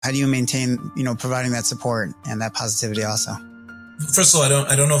How do you maintain, providing that support and that positivity also? First of all,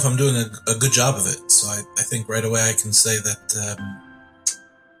 I don't know if I'm doing a good job of it. So I think right away I can say that,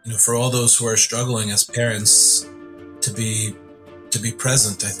 for all those who are struggling as parents to be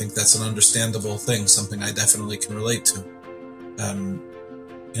present, I think that's an understandable thing, something I definitely can relate to.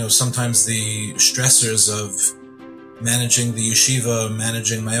 Sometimes the stressors of managing the yeshiva,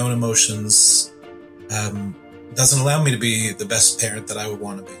 managing my own emotions, doesn't allow me to be the best parent that I would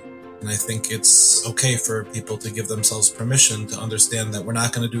want to be. And I think it's okay for people to give themselves permission to understand that we're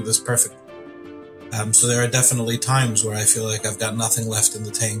not going to do this perfectly. So there are definitely times where I feel like I've got nothing left in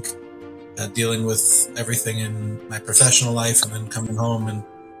the tank, dealing with everything in my professional life and then coming home and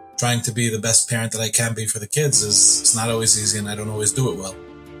trying to be the best parent that I can be for the kids it's not always easy, and I don't always do it well.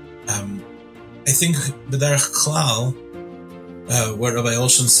 I think b'derech klal, what Rabbi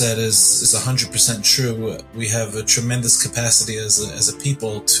Olshin said is 100% true. We have a tremendous capacity as a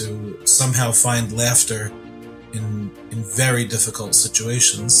people to somehow find laughter in very difficult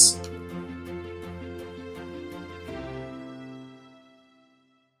situations.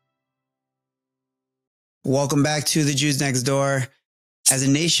 Welcome back to The Jews Next Door. As a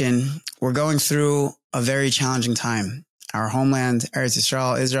nation, we're going through a very challenging time. Our homeland, Eretz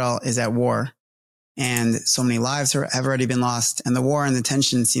Yisrael, Israel, is at war. And so many lives have already been lost, and the war and the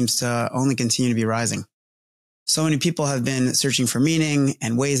tension seems to only continue to be rising. So many people have been searching for meaning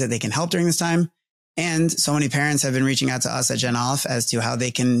and ways that they can help during this time. And so many parents have been reaching out to us at Gen Aleph as to how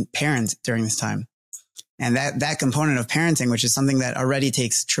they can parent during this time. And that component of parenting, which is something that already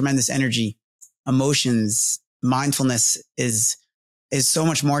takes tremendous energy, emotions, mindfulness, is so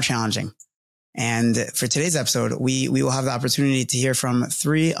much more challenging. And for today's episode, we will have the opportunity to hear from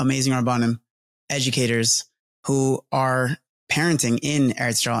three amazing Rabbanim, educators who are parenting in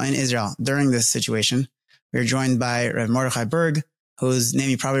Eretz Yisrael, in Israel, during this situation. We're joined by Rev Mordechai Burg, whose name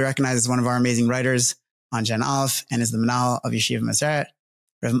you probably recognize as one of our amazing writers on Gen Aleph and is the Menahel of Yeshiva Maseret.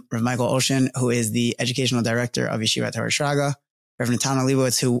 Rev Michael Olshin, who is the educational director of Yeshiva Torah Shraga. Rev Natanel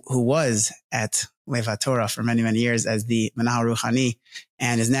Lebowitz, who was at Levat Torah for many, many years as the Menahel Ruchani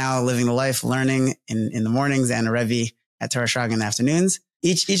and is now living the life learning in the mornings and a Rebbe at Torah Shraga in the afternoons.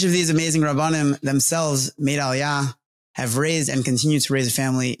 Each of these amazing Rabbanim themselves made Aliyah, have raised and continue to raise a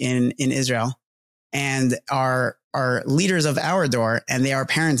family in Israel, and are leaders of our door, and they are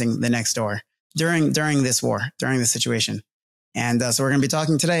parenting the next door during this war, during this situation. And so we're going to be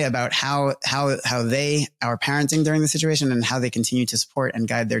talking today about how they are parenting during the situation and how they continue to support and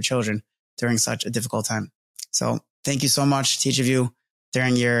guide their children during such a difficult time. So thank you so much to each of you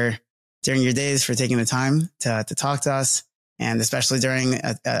during your days for taking the time to talk to us. And especially during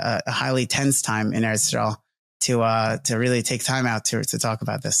a highly tense time in Eretz Yisrael, to really take time out to talk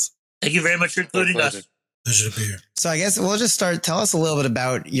about this. Thank you very much for including us. Pleasure to be here. So I guess we'll just start. Tell us a little bit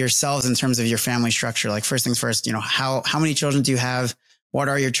about yourselves in terms of your family structure. Like first things first, how many children do you have? What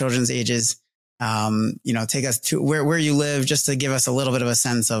are your children's ages? Take us to where you live, just to give us a little bit of a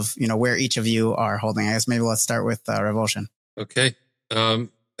sense of, where each of you are holding. I guess maybe let's start with Rev Olshin. Okay. Again,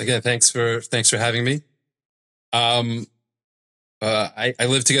 thanks for having me. I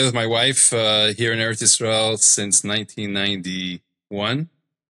lived together with my wife here in Eretz Yisrael since 1991.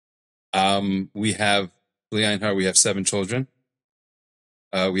 We have 7 children.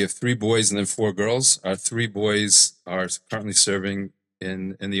 We have 3 boys and then 4 girls. Our 3 boys are currently serving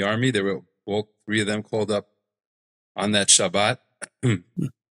in the army. They were all 3 of them called up on that Shabbat. 2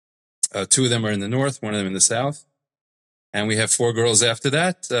 of them are in the north, 1 of them in the south. And we have 4 girls after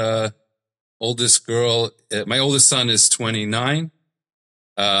that. Oldest girl, my oldest son is 29.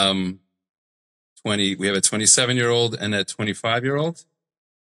 We have a 27-year-old and a 25-year-old.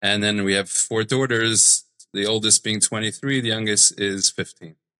 And then we have 4 daughters, the oldest being 23, the youngest is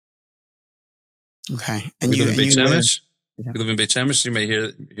 15. Okay. And we live in Beit Shemesh. We live in Beit Shemesh. You may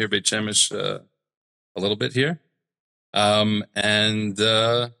hear Beit Shemesh a little bit here. Baruch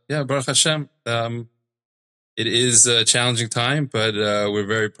Hashem. It is a challenging time, but we're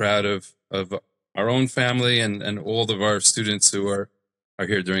very proud of our own family and all of our students who are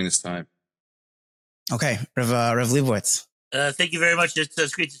here during this time. Okay, Rev Lebowitz. Thank you very much.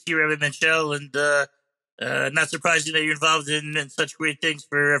 It's great to see you, Rabbi Menchel, and not surprising that you're involved in such great things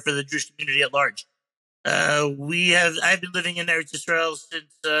for the Jewish community at large. I've been living in Eretz Yisrael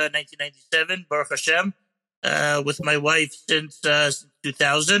since 1997, Baruch Hashem, with my wife since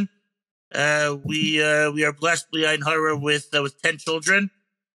 2000. We are blessed b'ayin hara with 10 children.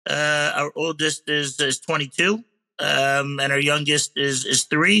 Our oldest is 22, and our youngest is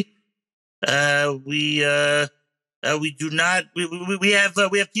 3. We have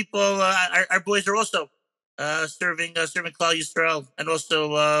people. Our boys are also serving Klal Yisrael, and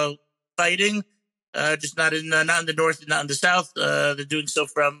also fighting, just not in the north and not in the south. They're doing so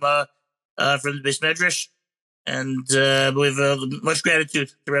from the Beis Medrash, and we have much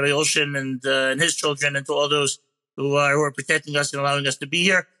gratitude to Rabbi Olshin and his children, and to all those who are protecting us and allowing us to be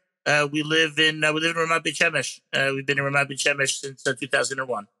here. We live in Ramat Beit Shemesh. We've been in Ramat Beit Shemesh since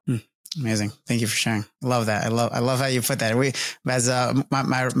 2001. Amazing. Thank you for sharing. I love that. I love how you put that. We, as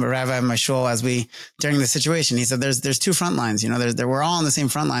my rabbi, my shul, during the situation, he said, there's two front lines, we're all on the same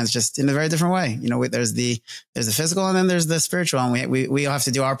front lines, just in a very different way. There's the physical and then there's the spiritual. And we all have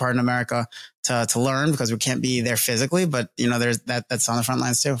to do our part in America to learn, because we can't be there physically, but there's that's on the front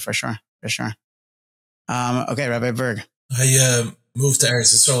lines too, for sure. Okay. Rabbi Burg. I moved to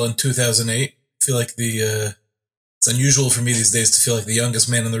Eretz Yisrael in 2008. I feel like it's unusual for me these days to feel like the youngest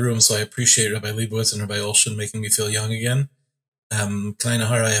man in the room, so I appreciate Rabbi Lebowitz and Rabbi Olshin making me feel young again. I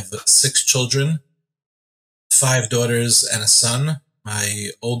have 6 children, 5 daughters and a son.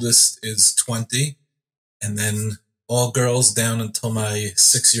 My oldest is 20, and then all girls down until my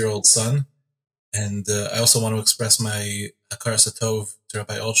 6-year-old son. And I also want to express my Hakar Satov to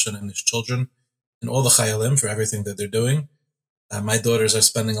Rabbi Olshin and his children and all the Chayalim for everything that they're doing. My daughters are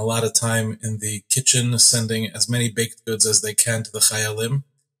spending a lot of time in the kitchen, sending as many baked goods as they can to the Chayalim.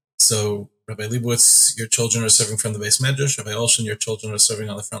 So, Rabbi Lebowitz, your children are serving from the Beis Medrash. Rabbi Olshin, your children are serving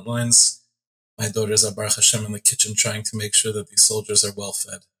on the front lines. My daughters are Baruch Hashem in the kitchen, trying to make sure that these soldiers are well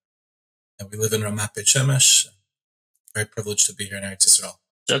fed. And we live in Ramat Beit Shemesh. Very privileged to be here in Eretz Yisrael.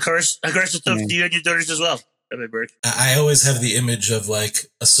 So, of course, it's tough to you and your daughters as well, Rabbi Burg. I always have the image of like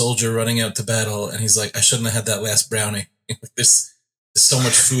a soldier running out to battle, and he's like, I shouldn't have had that last brownie. There's so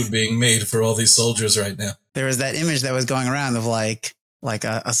much food being made for all these soldiers right now. There was that image that was going around of like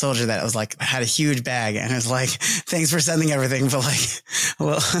a soldier that was like, had a huge bag, and it was like, thanks for sending everything. But like,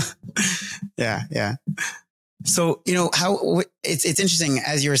 well, yeah. So, how it's interesting,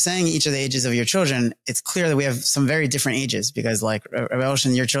 as you were saying, each of the ages of your children, it's clear that we have some very different ages, because like Rabbi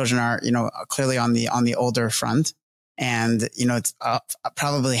Olshin, your children are, clearly on the older front, and, it's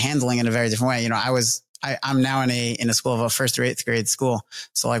probably handling it in a very different way. I'm now in a school of a 1st through 8th grade school.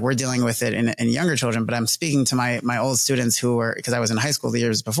 So like we're dealing with it in younger children, but I'm speaking to my old students who were, because I was in high school the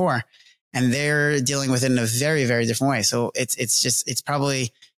years before, and they're dealing with it in a very, very different way. So it's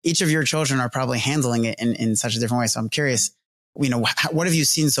probably, each of your children are probably handling it in such a different way. So I'm curious, what have you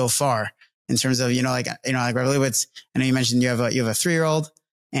seen so far in terms of, like Rabbi Lebowitz, I know you mentioned you have a 3-year-old,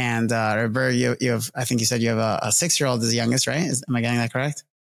 and Rabbi, you have, I think you said you have a 6-year-old as the youngest, right? Am I getting that correct?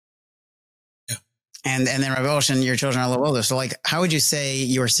 And then Rabbi Olshin, your children are a little older. So like, how would you say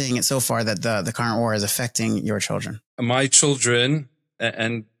you are seeing it so far that the current war is affecting your children? My children,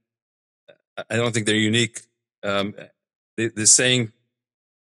 and I don't think they're unique. The saying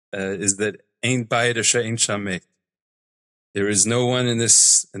is that "Ein bayit asher ein sham met." There is no one in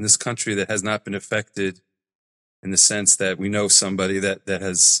this country that has not been affected, in the sense that we know somebody that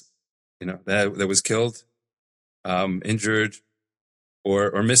has, that was killed, injured,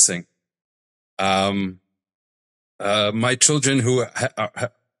 or missing. My children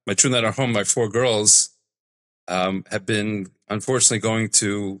my children that are home, my 4 girls, have been unfortunately going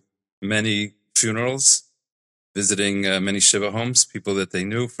to many funerals, visiting many Shiva homes, people that they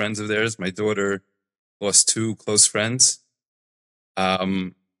knew, friends of theirs. My daughter lost 2 close friends,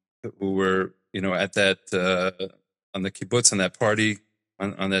 who were, at that, on the kibbutz, on that party,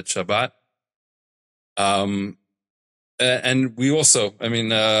 on that Shabbat. And we also, I've been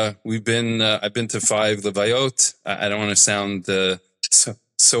to 5 levayot. I don't want to sound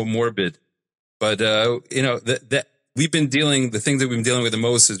so morbid, but that we've been the thing that we've been dealing with the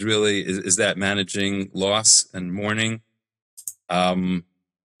most is that managing loss and mourning, of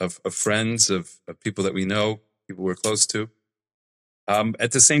friends, of people that we know, people we're close to.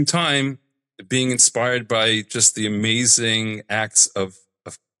 At the same time, being inspired by just the amazing acts of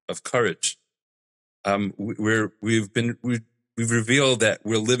courage. We've revealed that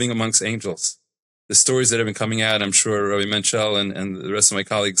we're living amongst angels. The stories that have been coming out, I'm sure Rabbi Menchel and the rest of my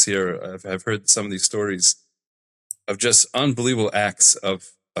colleagues here have heard some of these stories of just unbelievable acts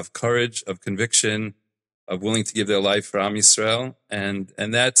of courage, of conviction, of willing to give their life for Am Yisrael. And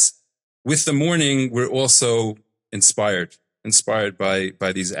that's, with the mourning, we're also inspired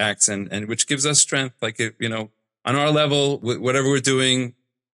by these acts, and which gives us strength. Like, on our level, whatever we're doing,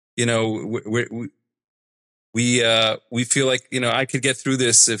 we feel like, I could get through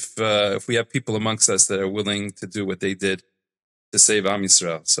this if we have people amongst us that are willing to do what they did to save Am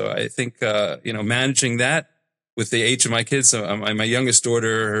Yisrael. So I think, managing that with the age of my kids, my youngest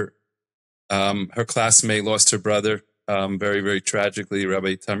daughter, her classmate lost her brother, very, very tragically.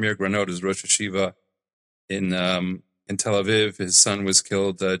 Rabbi Tamir Granot is Rosh Hashiva in Tel Aviv. His son was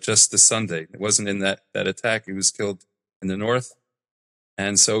killed just this Sunday. It wasn't in that attack. He was killed in the north.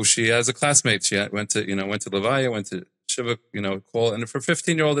 And so she has a classmate. She went to Levaya, went to Shiva, call. And for a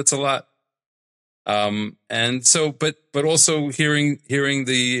 15-year-old, it's a lot. And so, but also hearing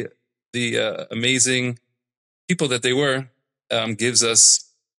the amazing people that they were, gives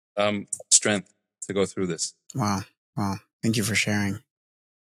us, strength to go through this. Wow. Thank you for sharing.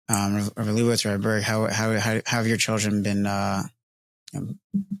 Lebowitz or Burg, how have your children been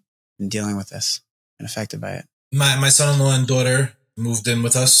dealing with this and affected by it? My son-in-law and daughter moved in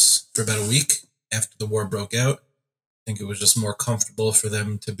with us for about a week after the war broke out. I think it was just more comfortable for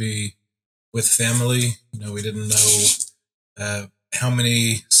them to be with family. We didn't know how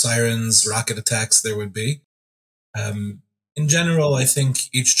many sirens, rocket attacks there would be. In general, I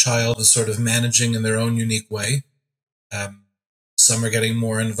think each child is sort of managing in their own unique way. Some are getting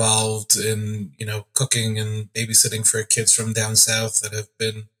more involved in, cooking and babysitting for kids from down south that have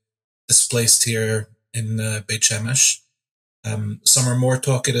been displaced here in Beit Shemesh. Some are more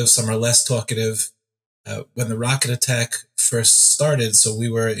talkative, some are less talkative. When the rocket attack first started, so we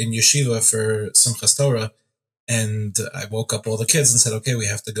were in yeshiva for Simchas Torah, and I woke up all the kids and said, okay, we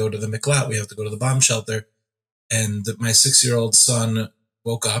have to go to the miklat, we have to go to the bomb shelter. And my 6-year-old son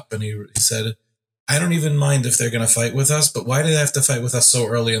woke up and he said, I don't even mind if they're going to fight with us, but why do they have to fight with us so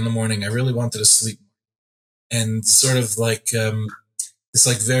early in the morning? I really wanted to sleep. And sort of like this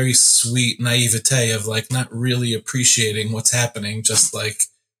like very sweet naivete of like not really appreciating what's happening, just like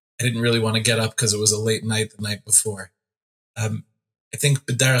I didn't really want to get up because it was a late night the night before. I think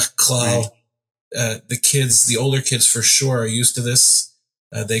b'derech klal, the older kids for sure are used to this.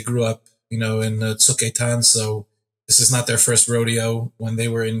 They grew up, in Tzuk Eitan, so this is not their first rodeo. When they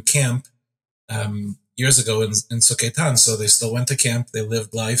were in camp years ago in Tzuk Eitan, so they still went to camp. They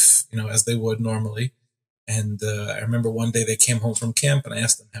lived life, as they would normally. And I remember one day they came home from camp, and I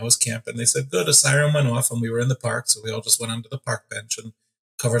asked them, how was camp? And they said, good, a siren went off, and we were in the park, so we all just went under the park bench and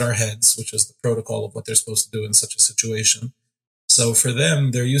covered our heads, which is the protocol of what they're supposed to do in such a situation. So for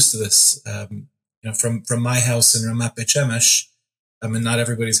them, they're used to this. From my house in Ramat Beit Shemesh, and not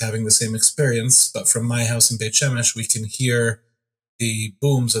everybody's having the same experience, but from my house in Beit Shemesh, we can hear the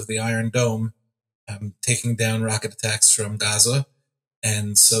booms of the Iron Dome taking down rocket attacks from Gaza.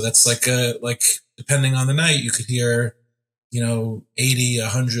 And so that's like depending on the night, you could hear, 80,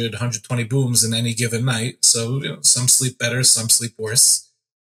 100, 120 booms in any given night. So, some sleep better, some sleep worse.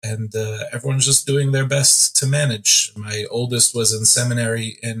 And everyone's just doing their best to manage. My oldest was in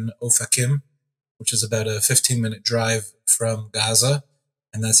seminary in Ofakim, which is about a 15-minute drive from Gaza.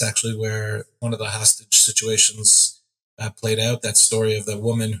 And that's actually where one of the hostage situations played out. That story of the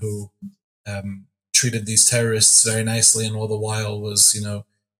woman who treated these terrorists very nicely and all the while was,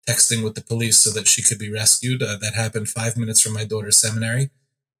 texting with the police so that she could be rescued. That happened 5 minutes from my daughter's seminary.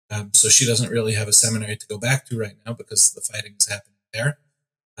 So she doesn't really have a seminary to go back to right now because the fighting is happening there.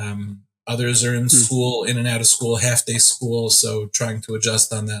 Others are in school, in and out of school, half-day school, so trying to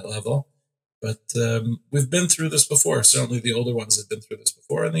adjust on that level. But we've been through this before. Certainly the older ones have been through this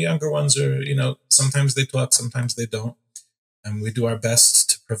before, and the younger ones are, sometimes they talk, sometimes they don't. And we do our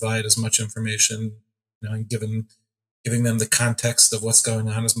best to provide as much information, and giving them the context of what's going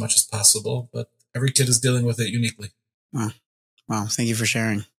on as much as possible. But every kid is dealing with it uniquely. Wow. Thank you for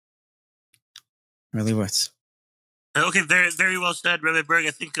sharing. Really worth. Okay, very, very well said, Rabbi Burg.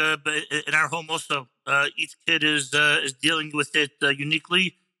 I think in our home also, each kid is dealing with it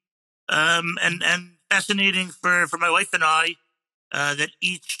uniquely, and fascinating for my wife and I that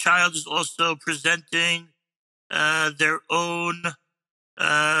each child is also presenting their own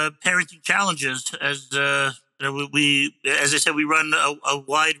parenting challenges. As as I said, we run a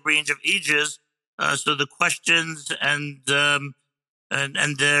wide range of ages, so the questions and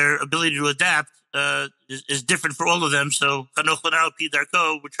their ability to adapt is different for all of them. So we're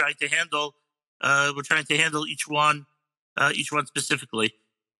trying to handle each one specifically.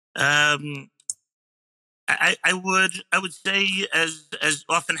 I would say, as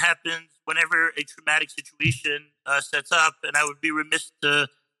often happens whenever a traumatic situation sets up, and I would be remiss to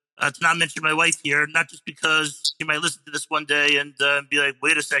not mention my wife here, not just because she might listen to this one day and be like,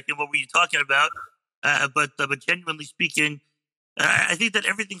 wait a second, what were you talking about? But genuinely speaking, I think that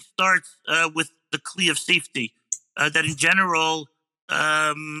everything starts with the kli of safety. That in general,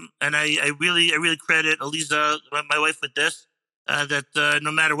 and I really credit Aliza, my wife, with this. That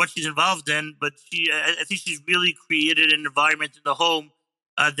no matter what she's involved in, but I think she's really created an environment in the home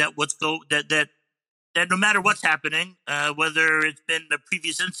that no matter what's happening, whether it's been a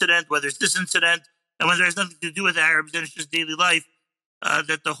previous incident, whether it's this incident, and whether it has nothing to do with Arabs, then it's just daily life,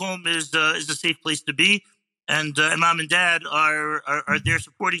 that the home is a safe place to be. and mom and dad are there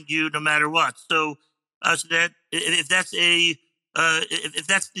supporting you no matter what. So that if that's if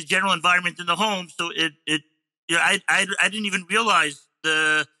that's the general environment in the home, so I didn't even realize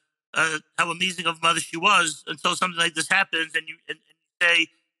the how amazing of a mother she was until something like this happens, and you say,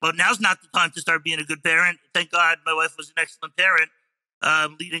 well, now's not the time to start being a good parent. Thank God my wife was an excellent parent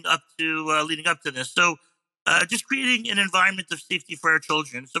leading up to this. So just creating an environment of safety for our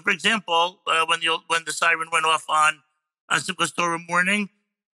children. So, for example, when the siren went off on Simchas Torah morning,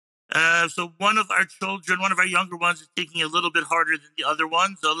 so one of our younger ones, is taking it a little bit harder than the other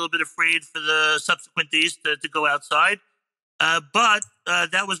ones, a little bit afraid for the subsequent days to go outside. But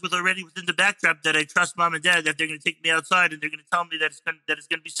that was already within the backdrop that I trust mom and dad that they're going to take me outside and they're going to tell me that it's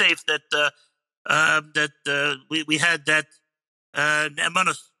going to be safe. We had that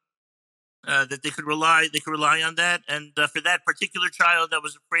emunah, that they could rely on that. And for that particular child that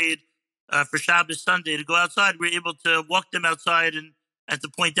was afraid for Shabbos Sunday to go outside, we were able to walk them outside and to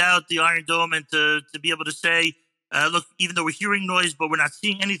point out the Iron Dome and to be able to say, look, even though we're hearing noise, but we're not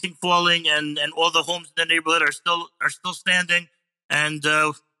seeing anything falling, and all the homes in the neighborhood are still standing. And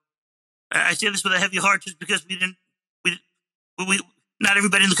I say this with a heavy heart, just because we not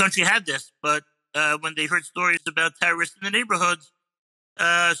everybody in the country had this, but when they heard stories about terrorists in the neighborhoods,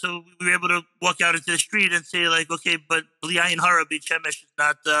 so we were able to walk out into the street and say, like, okay, but Bli Ayin Hara Beit Shemesh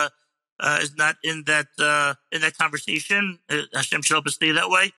is not in that conversation. Hashem should help us stay that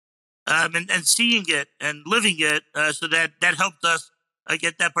way. And seeing it and living it, so that helped us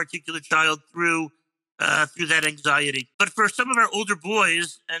get that particular child through that anxiety. But for some of our older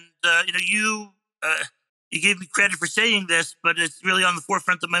boys, and you gave me credit for saying this, but it's really on the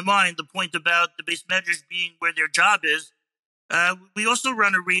forefront of my mind. The point about the base measures being where their job is. We also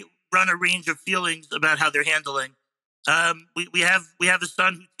run a range of feelings about how they're handling. We have a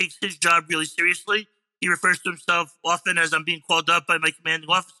son who takes his job really seriously. He refers to himself often as, I'm being called up by my commanding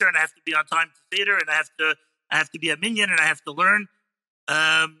officer, and I have to be on time to Seder, and I have to be a minyan, and I have to learn.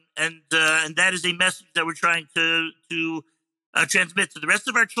 And that is a message that we're trying to transmit to the rest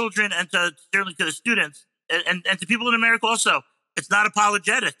of our children, and certainly to the students, and to people in America also. It's not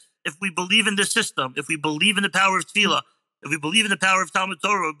apologetics. If we believe in this system, if we believe in the power of tefillah, if we believe in the power of Talmud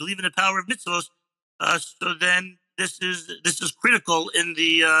Torah, we believe in the power of mitzvos, so then this is critical in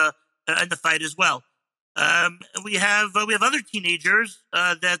the fight as well. We have other teenagers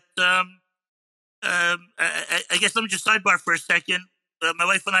that I guess let me just sidebar for a second. My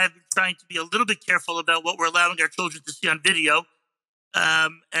wife and I have been trying to be a little bit careful about what we're allowing our children to see on video.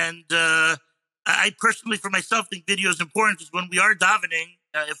 And I personally, for myself, think video is important, because when we are davening,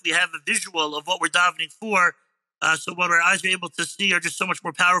 if we have a visual of what we're davening for, so what our eyes are able to see are just so much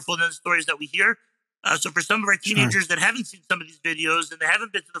more powerful than the stories that we hear. So for some of our teenagers that haven't seen some of these videos and they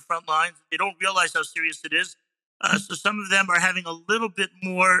haven't been to the front lines, they don't realize how serious it is. So some of them are having a little bit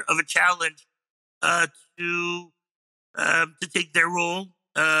more of a challenge to take their role,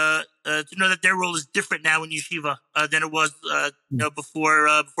 to know that their role is different now in yeshiva than it was before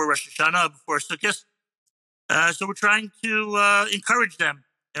Rosh Hashanah, before Sukkot. So we're trying to encourage them.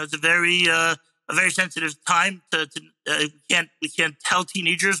 It's a very sensitive time. We can't tell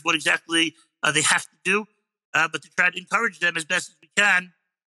teenagers what exactly they have to do, but to try to encourage them as best as we can,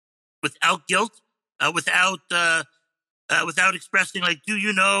 without guilt, without expressing, like, do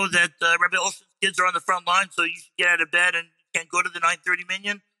you know that Rabbi Olshin's kids are on the front line, so you should get out of bed and you can't go to the 9:30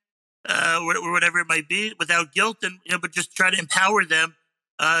 minyan, or whatever it might be, without guilt, and but just try to empower them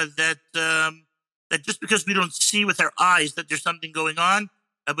that just because we don't see with our eyes that there's something going on,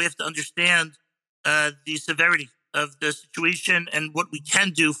 we have to understand the severity of the situation and what we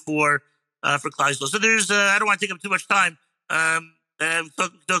can do for Klal Yisrael. So there's I don't want to take up too much time. We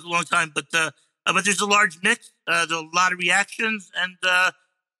talked a long time, but there's a large mix. There's a lot of reactions, and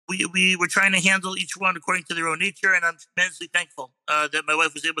we're trying to handle each one according to their own nature. And I'm tremendously thankful that my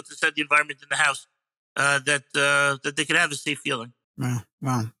wife was able to set the environment in the house that they could have a safe feeling.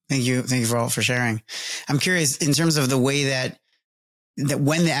 Wow. Thank you for sharing. I'm curious in terms of the way that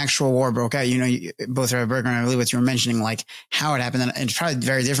when the actual war broke out, both Rabbi Burg and Rabbi Lebowitz, you were mentioning like how it happened, and it's probably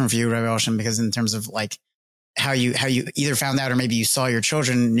very different for you, Rabbi Olshin, because in terms of like how you either found out or maybe you saw your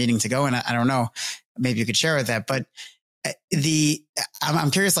children needing to go, and I don't know, maybe you could share with that. But I'm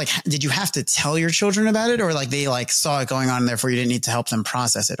curious, like, did you have to tell your children about it, or like they like saw it going on and therefore you didn't need to help them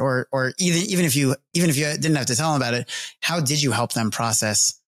process it, or even if you didn't have to tell them about it, how did you help them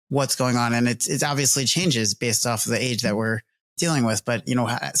process what's going on? And it obviously changes based off of the age that we're dealing with, but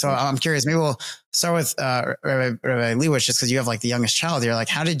so I'm curious, maybe we'll start with Rabbi Lebowitz, just because you have like the youngest child here. Like,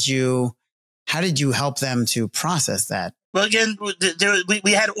 how did you help them to process that? Well, again,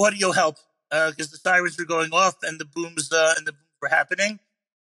 we had audio help because the sirens were going off and the booms were happening.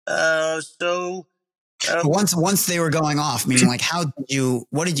 So But once they were going off, meaning like,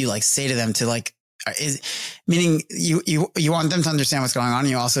 what did you like say to them to like, meaning you want them to understand what's going on. And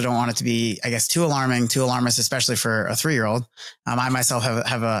you also don't want it to be, I guess, too alarmist, especially for a 3-year-old. I myself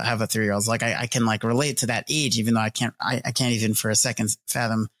have a 3-year-old. Like I can like relate to that age, even though I can't even for a second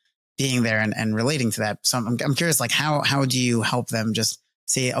fathom being there and relating to that. So I'm curious, like how do you help them just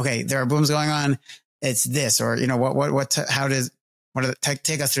say, okay, there are booms going on. It's this, or, take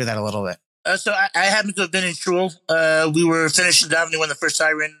us through that a little bit. So I happen to have been in shul. We were finishing davening when the first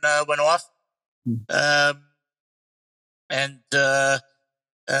siren went off. I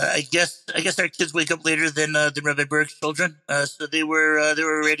guess our kids wake up later than Rabbi Burg's children. So they were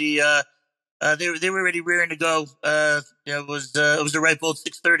already they were already rearing to go. It was a ripe old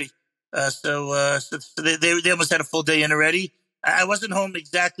 6:30. So they almost had a full day in already. I wasn't home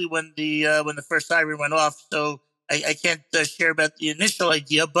exactly when the first siren went off, so I can't share about the initial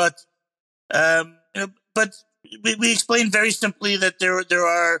idea, but we explained very simply that there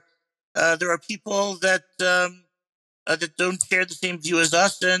are people that don't share the same view as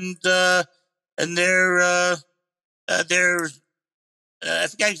us, and they're I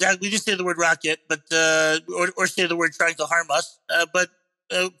forgot exactly. We didn't say the word rocket, but or say the word trying to harm us, but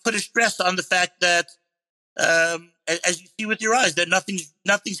put a stress on the fact that as you see with your eyes that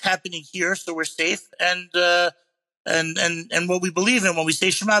nothing's happening here, so we're safe, and what we believe in when we say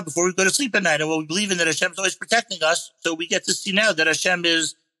Shema before we go to sleep at night, and what we believe in that Hashem is always protecting us. So we get to see now that Hashem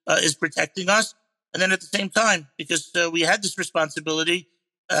is protecting us. And then at the same time, because we had this responsibility,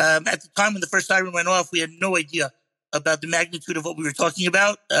 at the time when the first siren went off, we had no idea about the magnitude of what we were talking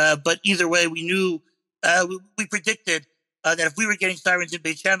about. But either way, we knew, we predicted that if we were getting sirens in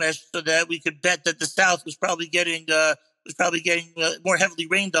Beit Shemesh, so that we could bet that the south was probably getting more heavily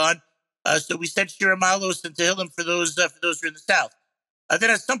rained on. So we said Shira Malos and Tehillim for those who are in the south. Then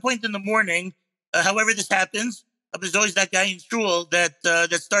at some point in the morning, however this happens, there's always that guy in shul that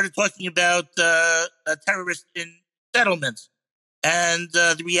started talking about terrorists in settlements, and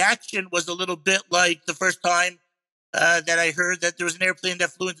the reaction was a little bit like the first time that I heard that there was an airplane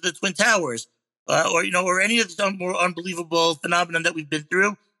that flew into the Twin Towers, or any of the more unbelievable phenomenon that we've been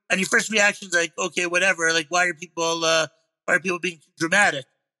through. And your first reaction is like, okay, whatever. Like, why are people being too dramatic?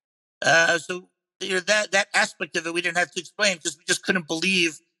 So that aspect of it we didn't have to explain because we just couldn't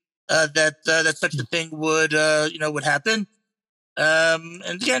believe that such a thing would happen.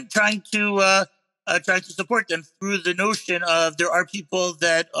 And again, trying to support them through the notion of there are people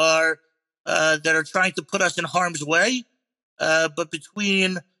that are trying to put us in harm's way, but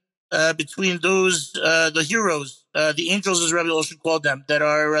between those the heroes, the angels, as Rabbi Olshin called them, that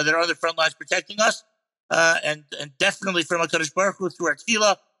are on the front lines protecting us, and definitely from HaKadosh Baruch Hu through our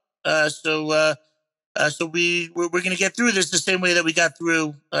tefillah. So we're going to get through this the same way that we got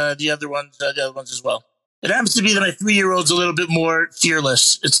through the other ones as well. It happens to be that my 3-year-old's a little bit more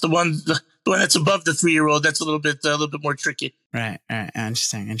fearless. It's the one that's above the 3-year-old that's a little bit more tricky. Right.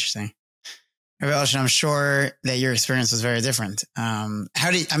 Interesting. Rabbi Olshin, I'm sure that your experience was very different. Even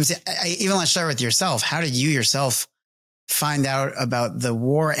let's start with yourself. How did you yourself find out about the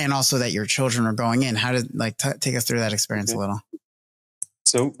war and also that your children were going in? How did take us through that experience a little?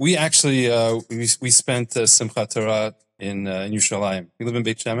 So we actually we spent Simchat Torah in Yerushalayim. We live in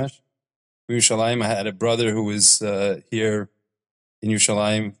Beit Shemesh. In Yerushalayim, I had a brother who was here in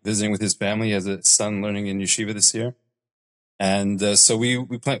Yerushalayim visiting with his family. He has a son learning in yeshiva this year, and so we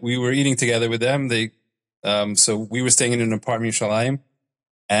were eating together with them. So we were staying in an apartment in Yerushalayim,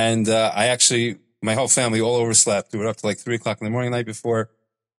 and my whole family all overslept. We were up to 3:00 in the morning the night before.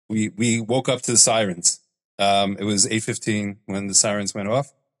 We woke up to the sirens. It was 8:15 when the sirens went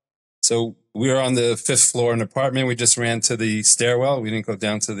off. So we were on the 5th floor in an apartment. We just ran to the stairwell. We didn't go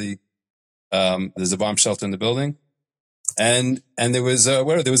down to there's a bomb shelter in the building. And there was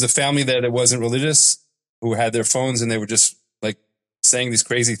a family there that wasn't religious who had their phones, and they were just saying these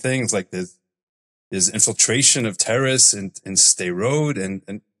crazy things like there's infiltration of terrorists in Stay Road, and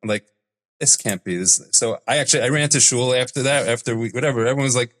I'm like, this can't be this. So I ran to shul after that, everyone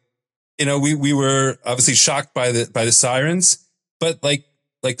was like, we were obviously shocked by the sirens, but like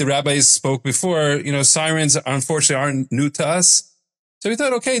the rabbis spoke before, sirens unfortunately aren't new to us. So we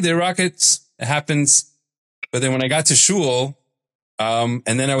thought, okay, the rockets, it happens. But then when I got to shul, and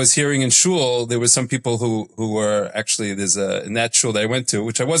then I was hearing in shul, there was some people who were actually, in that shul that I went to,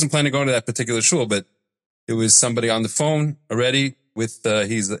 which I wasn't planning to go to that particular shul, but it was somebody on the phone already with,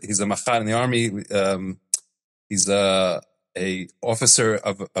 he's a machat in the army. He's a officer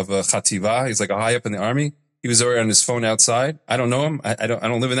of a chativa. He's like a high up in the army. He was already on his phone outside. I don't know him. I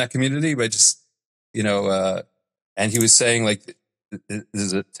don't live in that community, but just, and he was saying like, this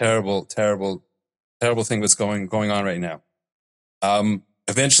is a terrible, terrible, terrible thing that's going on right now.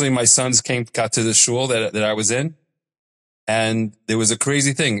 Eventually my sons got to the shul that I was in, and there was a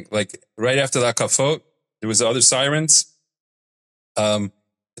crazy thing. Like right after the Akafot, there was other sirens.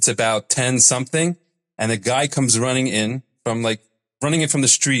 It's about 10 something. And a guy comes running in from the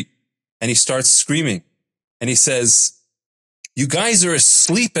street, and he starts screaming, and he says, "You guys are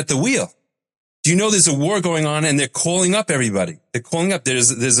asleep at the wheel. Do you know there's a war going on, and they're calling up everybody? They're calling up, they're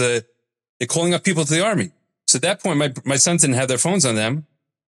calling up people to the army." So at that point, my sons didn't have their phones on them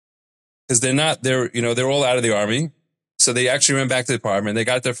because they're all out of the army. So they actually ran back to the apartment. They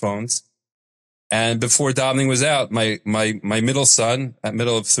got their phones. And before davening was out, my middle son, at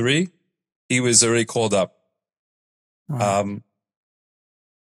middle of 3, he was already called up. Wow.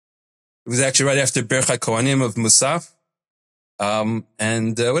 It was actually right after Bercha Kohanim of Musaf.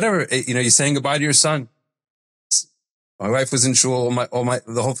 Whatever, you're saying goodbye to your son. My wife was in shul,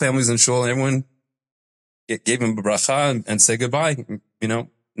 the whole family was in shul, and everyone gave him a bracha and said goodbye,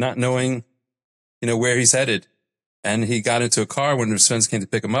 not knowing, where he's headed. And he got into a car when his friends came to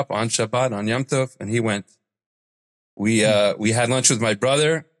pick him up on Shabbat, on Yom Tov, and he went. We had lunch with my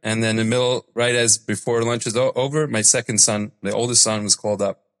brother, and then in the middle, right as before lunch is over, my second son, the oldest son, was called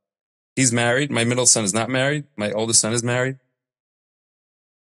up. He's married. My middle son is not married. My oldest son is married.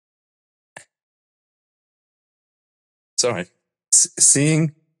 Sorry.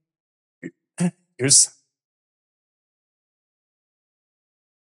 Seeing,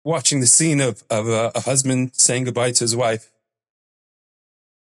 watching the scene of a husband saying goodbye to his wife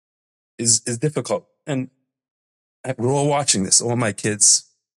is difficult. And we're all watching this, all my kids.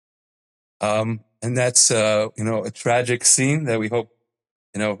 And that's, a tragic scene that we hope,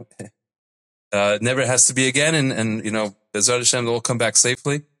 never has to be again. And Bezrat Hashem, they'll all come back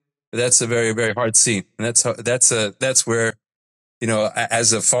safely. But that's a very, very hard scene. And that's where,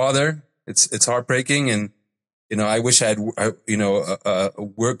 as a father, it's heartbreaking. And, I wish I had,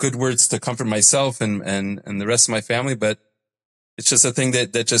 good words to comfort myself and the rest of my family, but it's just a thing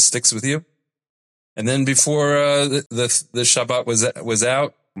that just sticks with you. And then before, the Shabbat was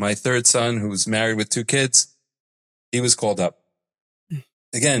out, my third son, who was married with 2 kids, he was called up.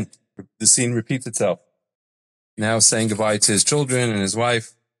 Again, the scene repeats itself. Now saying goodbye to his children and his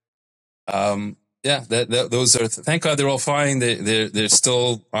wife. Those are, thank God they're all fine. They're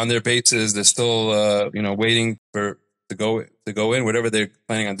still on their bases. They're still, waiting to go in, whatever they're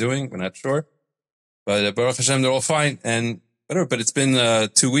planning on doing. We're not sure, but Baruch Hashem, they're all fine. And whatever, but it's been,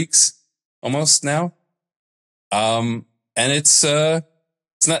 2 weeks almost now. And it's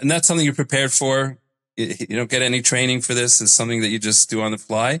not something you're prepared for. You don't get any training for this. It's something that you just do on the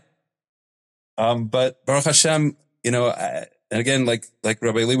fly. But Baruch Hashem, and again, like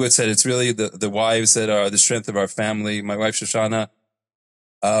Rabbi Lebowitz said, it's really the wives that are the strength of our family. My wife Shoshana,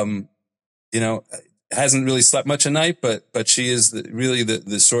 hasn't really slept much at night, but she is really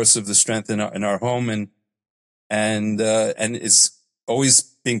the source of the strength in our home, and is always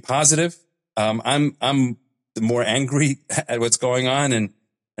being positive. I'm the more angry at what's going on, and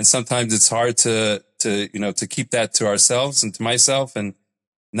sometimes it's hard to keep that to ourselves and to myself, and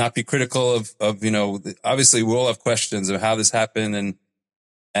not be critical of obviously we all have questions of how this happened,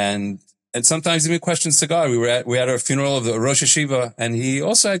 and sometimes even questions to God. We had our funeral of the Rosh Hashiva, and he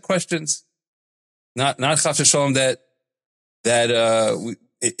also had questions. Not Chaf Shalom that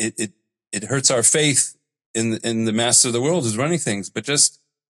it hurts our faith in the Master of the world who's running things, but just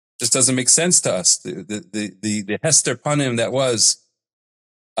doesn't make sense to us. The Hester Panim that was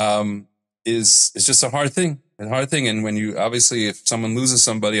is just a hard thing. And when you, obviously, if someone loses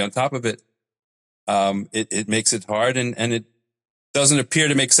somebody on top of it, it makes it hard, and it doesn't appear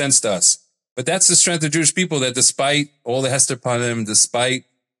to make sense to us. But that's the strength of Jewish people, that despite all the Hester Panim, despite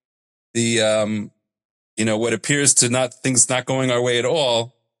the, what appears to things not going our way at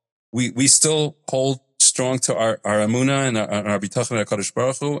all, we still hold strong to our Amunah and our Bitachon and HaKadosh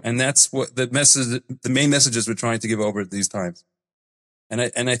Baruch Hu, and that's what the main messages we're trying to give over at these times. And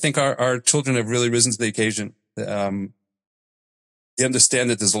I think our children have really risen to the occasion. They understand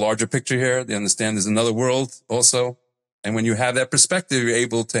that there's a larger picture here. They understand there's another world also. And when you have that perspective, you're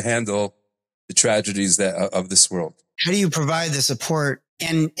able to handle the tragedies of this world. How do you provide the support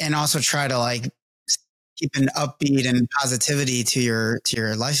and also try to keep an upbeat and positivity to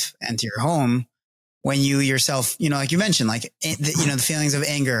your life and to your home when you yourself, like you mentioned, the feelings of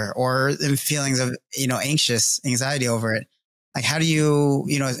anger or the feelings of, anxiety over it? Like, how do you,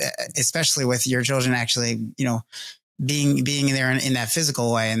 especially with your children actually, being there in that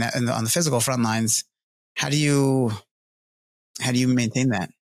physical way and on the physical front lines, How do you maintain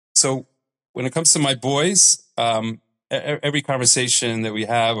that? So when it comes to my boys, every conversation that we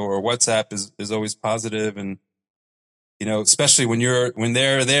have or WhatsApp is always positive, and especially when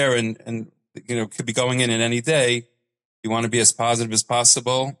they're there and could be going in any day, you want to be as positive as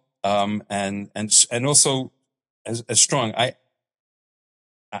possible, and also as strong.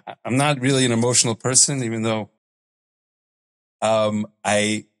 I'm not really an emotional person, even though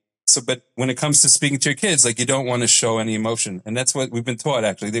but when it comes to speaking to your kids, like, you don't want to show any emotion. And that's what we've been taught,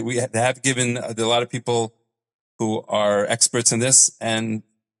 actually. They have given a lot of people who are experts in this, and,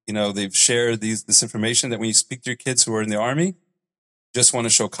 they've shared this information that when you speak to your kids who are in the army, you just want to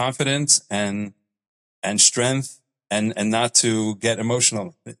show confidence and strength and not to get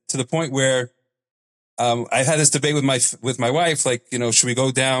emotional, to the point where, I've had this debate with my wife, like, should we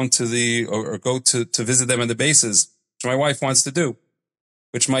go down to or go to visit them in the bases, which my wife wants to do,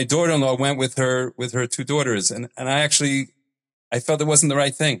 which my daughter-in-law went with her two daughters. And I felt it wasn't the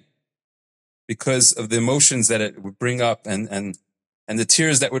right thing because of the emotions that it would bring up and the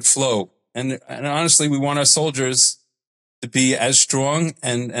tears that would flow. And honestly, we want our soldiers to be as strong.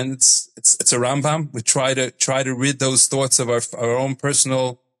 And it's a Rambam. We try to rid those thoughts of our own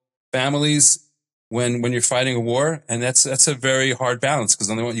personal families when you're fighting a war. And that's a very hard balance, because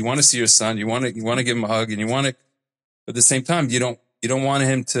on the one, you want to see your son, you want to give him a hug, and but at the same time, you don't want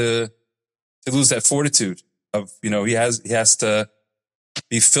him to lose that fortitude of, he has to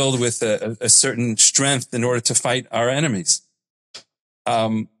be filled with a certain strength in order to fight our enemies.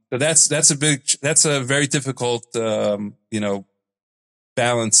 So that's a very difficult,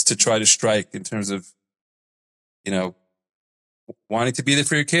 balance to try to strike in terms of, wanting to be there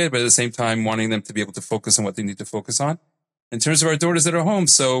for your kid, but at the same time wanting them to be able to focus on what they need to focus on. In terms of our daughters that are home,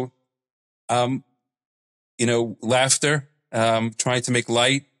 so, laughter, trying to make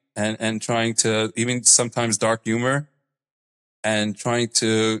light and trying to, even sometimes dark humor, and trying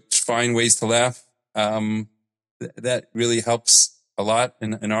to find ways to laugh. That really helps a lot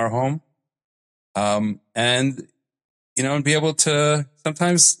in our home. And be able to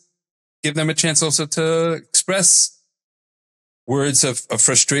sometimes give them a chance also to express words of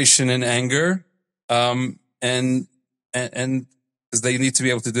frustration and anger. And because they need to be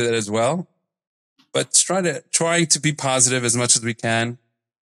able to do that as well. But trying to be positive as much as we can,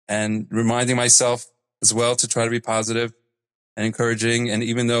 and reminding myself as well to try to be positive and encouraging. And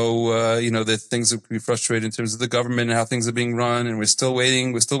even though, that things can be frustrating in terms of the government and how things are being run, and we're still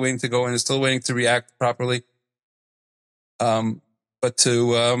waiting to go in, we're still waiting to react properly. But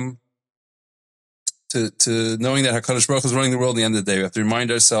to knowing that HaKadosh Baruch Hu is running the world at the end of the day, we have to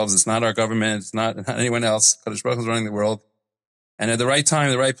remind ourselves it's not our government, it's not anyone else. HaKadosh Baruch Hu is running the world. And at the right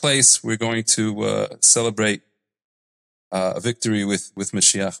time, the right place, we're going to celebrate a victory with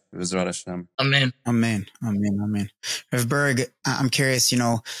Mashiach, B'ezrat Hashem. Amen. Amen. Amen. Amen. Rav Burg, I'm curious,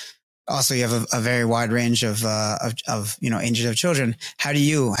 also you have a very wide range of ages of children. How do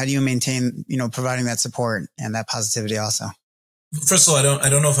you maintain, providing that support and that positivity also? First of all, I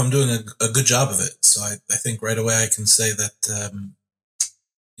don't know if I'm doing a good job of it. So I think right away I can say that,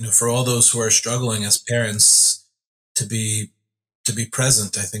 for all those who are struggling as parents to be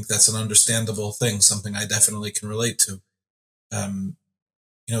present, I think that's an understandable thing, something I definitely can relate to.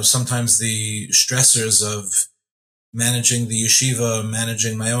 Sometimes the stressors of managing the yeshiva,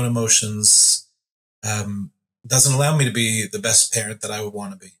 managing my own emotions, doesn't allow me to be the best parent that I would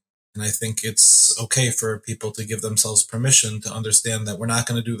want to be. And I think it's okay for people to give themselves permission to understand that we're not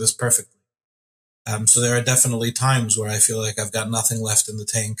going to do this perfectly. So there are definitely times where I feel like I've got nothing left in the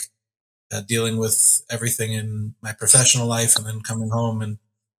tank, dealing with everything in my professional life, and then coming home and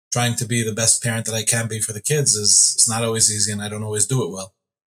trying to be the best parent that I can be for the kids is not always easy, and I don't always do it well.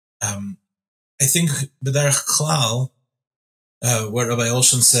 I think B'derech Klal, what Rabbi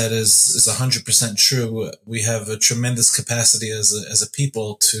Olshin said is 100% true. We have a tremendous capacity as a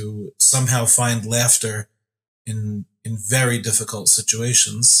people to somehow find laughter in very difficult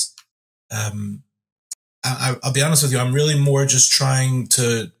situations. I'll be honest with you, I'm really more just trying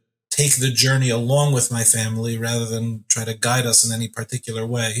to take the journey along with my family rather than try to guide us in any particular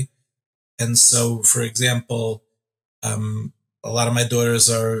way. And so, for example, a lot of my daughters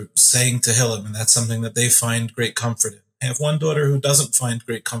are saying Tehillim, and that's something that they find great comfort in. I have one daughter who doesn't find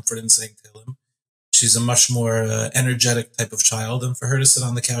great comfort in saying Tehillim. She's a much more energetic type of child, and for her to sit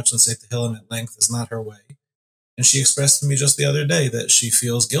on the couch and say Tehillim at length is not her way. And she expressed to me just the other day that she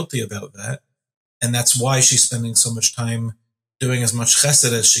feels guilty about that, and that's why she's spending so much time doing as much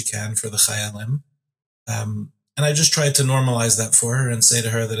chesed as she can for the Chayalim. And I just tried to normalize that for her and say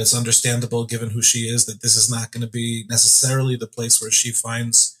to her that it's understandable, given who she is, that this is not going to be necessarily the place where she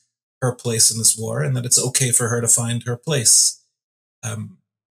finds her place in this war and that it's okay for her to find her place.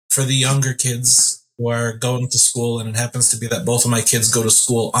 For the younger kids who are going to school, and it happens to be that both of my kids go to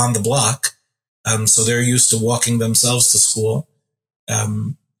school on the block, so they're used to walking themselves to school.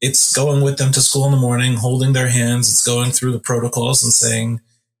 It's going with them to school in the morning, holding their hands. It's going through the protocols and saying,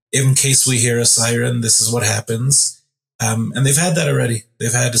 in case we hear a siren, this is what happens. And they've had that already.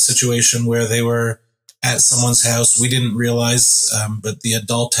 They've had a situation where they were at someone's house. We didn't realize, but the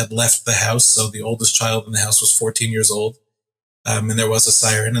adult had left the house. So the oldest child in the house was 14 years old. And there was a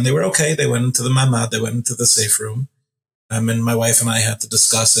siren and they were okay. They went into the mamad. They went into the safe room. And my wife and I had to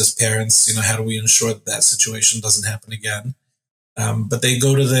discuss as parents, how do we ensure that that situation doesn't happen again? But they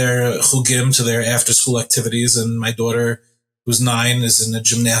go to their chugim, to their after school activities. And my daughter, who's 9, is in a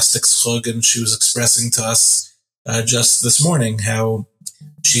gymnastics chug. And she was expressing to us, just this morning how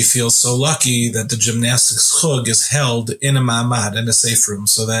she feels so lucky that the gymnastics chug is held in a mamad, in a safe room,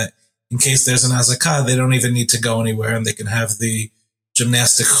 so that in case there's an azakah, they don't even need to go anywhere and they can have the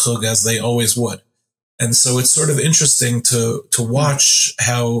gymnastic chug as they always would. And so it's sort of interesting to watch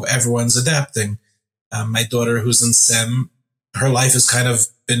how everyone's adapting. My daughter, who's in SEM, her life has kind of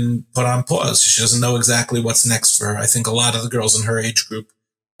been put on pause. She doesn't know exactly what's next for her. I think a lot of the girls in her age group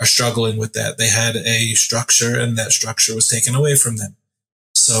are struggling with that. They had a structure and that structure was taken away from them.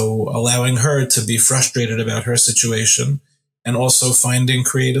 So allowing her to be frustrated about her situation and also finding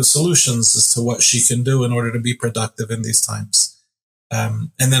creative solutions as to what she can do in order to be productive in these times.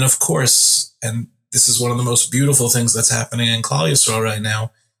 And then, of course, and this is one of the most beautiful things that's happening in Klal Yisrael right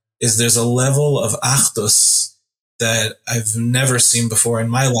now, is there's a level of achdus that I've never seen before in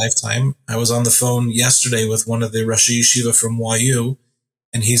my lifetime. I was on the phone yesterday with one of the Rashi Yeshiva from YU,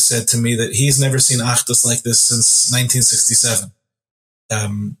 and he said to me that he's never seen achdus like this since 1967.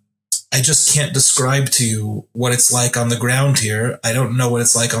 I just can't describe to you what it's like on the ground here. I don't know what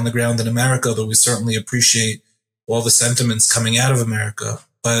it's like on the ground in America, though we certainly appreciate all the sentiments coming out of America.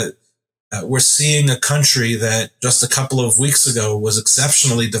 But we're seeing a country that just a couple of weeks ago was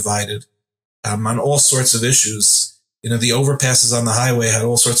exceptionally divided on all sorts of issues. The overpasses on the highway had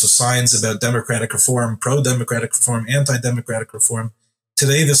all sorts of signs about democratic reform, pro-democratic reform, anti-democratic reform.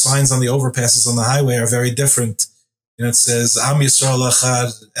 Today, the signs on the overpasses on the highway are very different. It says, Am Yisrael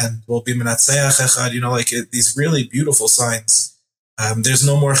Echad, and will be Menatzeach Echad, these really beautiful signs. There's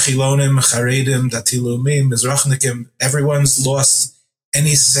no more Chilonim, Charedim, Datilumim, Mizrachnikim. Everyone's lost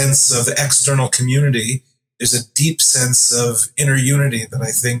any sense of external community. There's a deep sense of inner unity that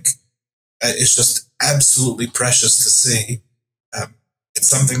I think is just absolutely precious to see. It's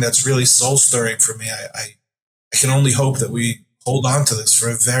something that's really soul-stirring for me. I can only hope that we hold on to this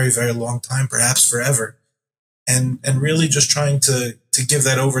for a very, very long time, perhaps forever. And really just trying to give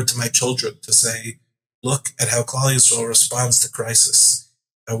that over to my children, to say, look at how Klal Yisrael responds to crisis.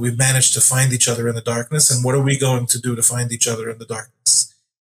 We've managed to find each other in the darkness, and what are we going to do to find each other in the darkness?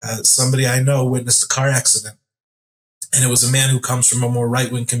 Somebody I know witnessed a car accident, and it was a man who comes from a more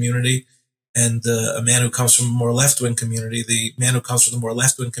right-wing community and a man who comes from a more left-wing community. The man who comes from the more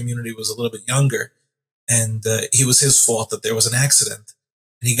left-wing community was a little bit younger, and it was his fault that there was an accident.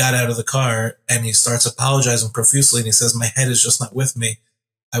 And he got out of the car and he starts apologizing profusely. And he says, my head is just not with me.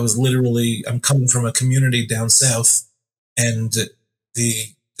 I'm coming from a community down south. And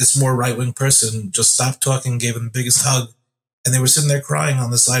this more right-wing person just stopped talking, gave him the biggest hug. And they were sitting there crying on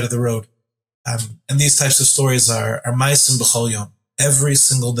the side of the road. And these types of stories are ma'asim b'chol yom. Every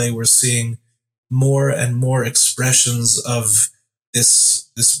single day we're seeing more and more expressions of this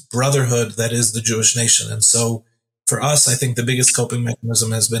brotherhood that is the Jewish nation. And so, for us, I think the biggest coping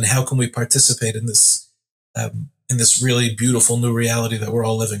mechanism has been how can we participate in this really beautiful new reality that we're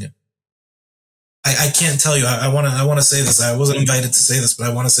all living in. I can't tell you. I want to say this. I wasn't invited to say this, but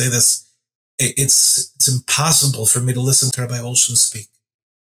I want to say this. It's impossible for me to listen to Rabbi Olshin speak.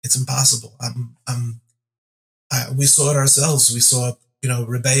 It's impossible. We saw it ourselves. We saw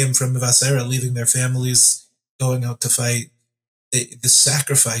Rebbeim from Mevasera leaving their families, going out to fight. The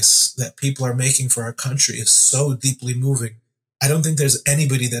sacrifice that people are making for our country is so deeply moving. I don't think there's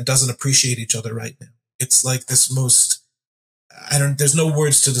anybody that doesn't appreciate each other right now. It's like there's no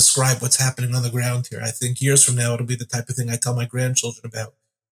words to describe what's happening on the ground here. I think years from now, it'll be the type of thing I tell my grandchildren about.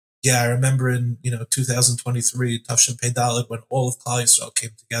 Yeah, I remember in, 2023, Tafshin Pei Daled, when all of Klal Yisrael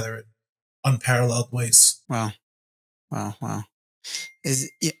came together in unparalleled ways. Wow.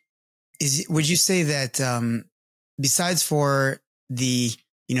 Would you say that, besides for the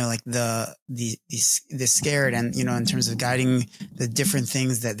scared and, in terms of guiding the different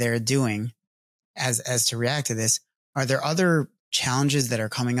things that they're doing as to react to this, are there other challenges that are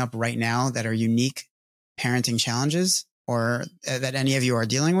coming up right now that are unique parenting challenges? or that any of you are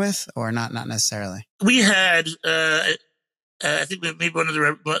dealing with, or not necessarily? We had, I think maybe one of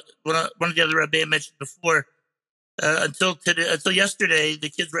the other rabbis mentioned before, until yesterday, the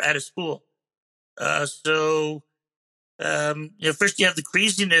kids were out of school. So first you have the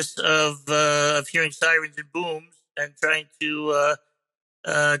craziness of hearing sirens and booms and trying to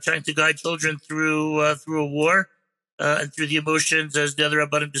guide children through a war and through the emotions, as the other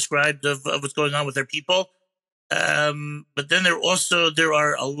rabbanim described, of what's going on with their people. But then there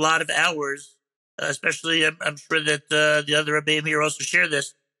are a lot of hours, especially I'm sure that the other rabbanim here also share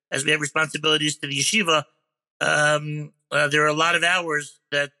this, as we have responsibilities to the yeshiva. There are a lot of hours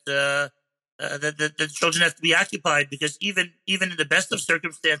that the children have to be occupied, because even in the best of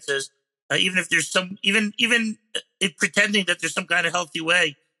circumstances, even if there's pretending that there's some kind of healthy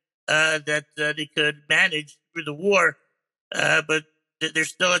way that they could manage through the war, but they're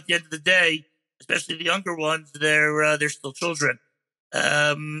still, at the end of the day, especially the younger ones, they're still children,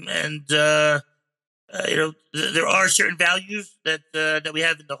 and there are certain values that we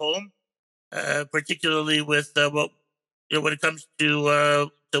have in the home, particularly with when it comes to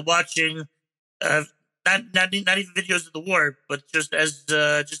watching. Not even videos of the war, but just as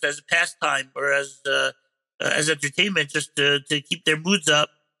a pastime or as entertainment, just to keep their moods up,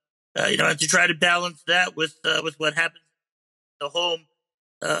 and to try to balance that with what happens in the home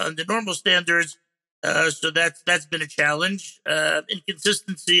under normal standards. So that's been a challenge.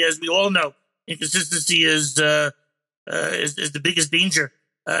 Inconsistency, as we all know, inconsistency is the biggest danger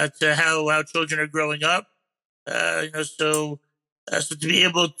to how children are growing up. So to be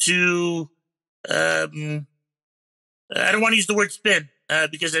able to I don't want to use the word spin,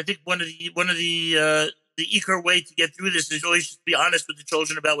 because I think one of the easier way to get through this is always just be honest with the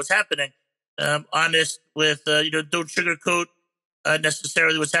children about what's happening. Honest with don't sugarcoat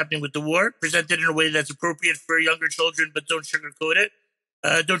necessarily what's happening with the war. Present it in a way that's appropriate for younger children, but don't sugarcoat it.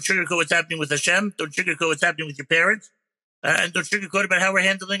 Don't sugarcoat what's happening with Hashem. Don't sugarcoat what's happening with your parents, and don't sugarcoat about how we're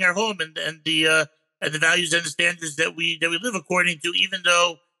handling our home and the values and the standards that we live according to, even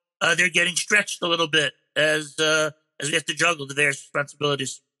though they're getting stretched a little bit as we have to juggle the various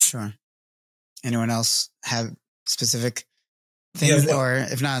responsibilities. Sure. Anyone else have specific things, or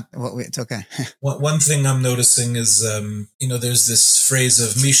if not, it's okay. One thing I'm noticing is, there's this phrase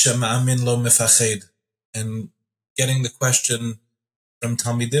of Misha ma'amin lo mefached, and getting the question from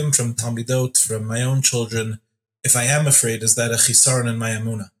Talmidim, from Talmidot, from my own children, if I am afraid, is that a chisaron in my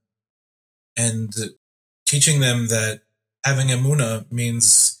emunah? And teaching them that having emunah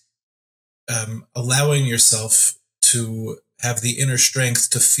means allowing yourself to have the inner strength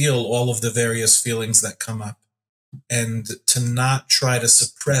to feel all of the various feelings that come up, and to not try to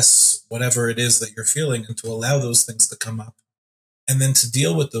suppress whatever it is that you're feeling, and to allow those things to come up, and then to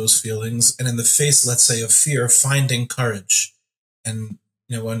deal with those feelings, and in the face, let's say, of fear, finding courage. And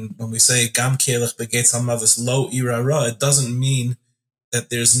when we say gam kielech begeitz hamavis lo ira ra, it doesn't mean that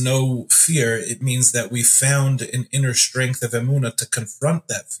there's no fear. It means that we found an inner strength of emunah to confront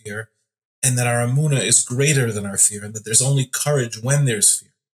that fear, and that our emunah is greater than our fear, and that there's only courage when there's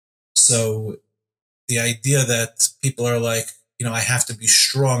fear. So the idea that people are like, I have to be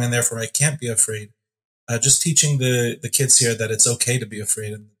strong and therefore I can't be afraid. Just teaching the kids here that it's okay to be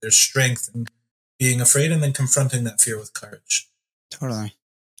afraid, and there's strength in being afraid, and then confronting that fear with courage. Totally.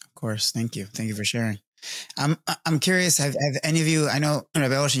 Of course. Thank you for sharing. I'm curious, have any of you, I know,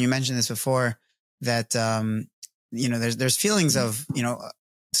 Rabbi Olshin, you mentioned this before, that, there's feelings of,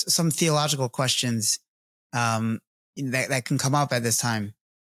 some theological questions that can come up at this time.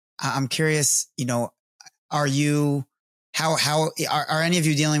 I'm curious, are any of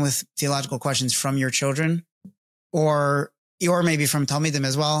you dealing with theological questions from your children, or maybe from Talmidim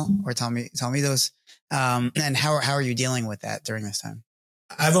as well, or Talmidos? And how are you dealing with that during this time?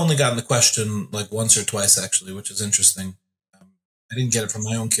 I've only gotten the question like once or twice, actually, which is interesting. I didn't get it from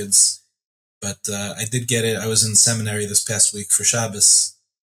my own kids, but I did get it. I was in seminary this past week for Shabbos.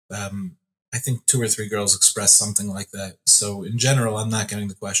 I think 2 or 3 girls expressed something like that. So in general, I'm not getting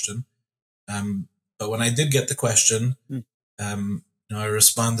the question. But when I did get the question, I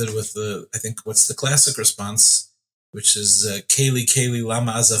responded with what's the classic response, which is Keli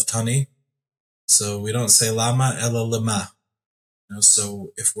lama azavtani. So we don't say lama ela lema.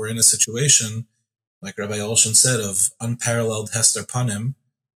 So if we're in a situation, like Rabbi Olshin said, of unparalleled hester panim,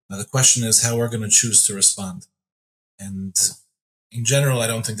 the question is how we're going to choose to respond. And in general, I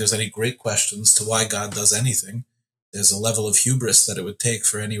don't think there's any great questions to why God does anything. There's a level of hubris that it would take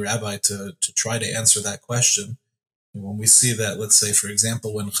for any rabbi to try to answer that question. And when we see that, let's say, for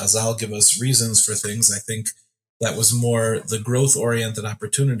example, when Chazal give us reasons for things, I think that was more the growth-oriented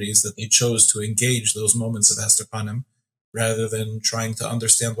opportunities that they chose to engage those moments of Hester Panim. rather than trying to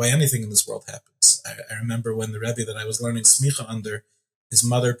understand why anything in this world happens. I remember when the Rebbe that I was learning smicha under, his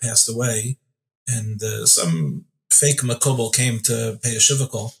mother passed away, and some fake makubal came to pay a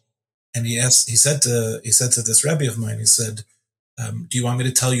shivakol, and he said to this Rebbe of mine, he said, do you want me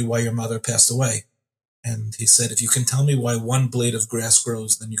to tell you why your mother passed away? And he said, if you can tell me why one blade of grass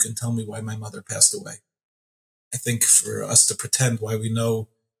grows, then you can tell me why my mother passed away. I think for us to pretend why we know,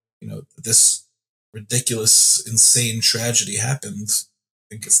 this ridiculous, insane tragedy happened, I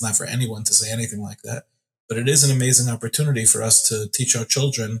think it's not for anyone to say anything like that. But it is an amazing opportunity for us to teach our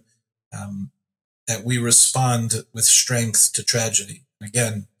children that we respond with strength to tragedy.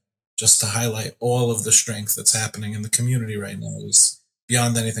 Again, just to highlight all of the strength that's happening in the community right now is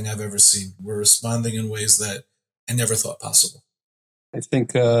beyond anything I've ever seen. We're responding in ways that I never thought possible. I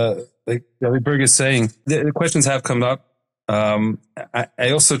think, like Rabbi Burg is saying, the questions have come up.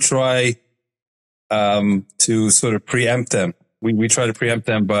 I also try to sort of preempt them. We try to preempt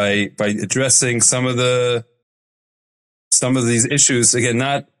them by addressing some of these issues.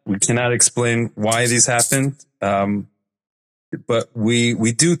 Again, we cannot explain why these happened, but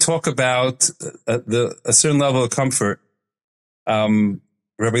we do talk about a certain level of comfort.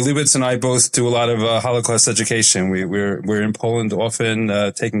 Rabbi Lebowitz and I both do a lot of Holocaust education. We're in Poland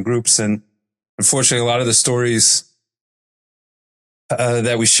often, taking groups, and unfortunately, a lot of the stories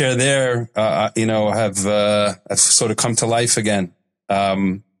that we share there, have sort of come to life again.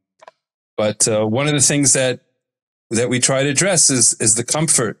 But one of the things that we try to address is the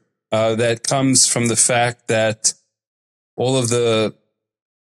comfort that comes from the fact that all of the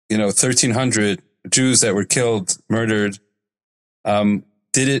 1,300 Jews that were killed, murdered,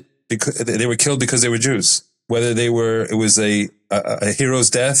 did it because they were killed because they were Jews. Whether it was a hero's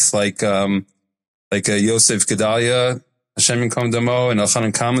death, like a Yosef Gedalia, Hashem Yinkom Damo, and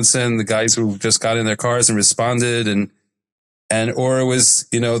Elchanan Kamenson, the guys who just got in their cars and responded, or it was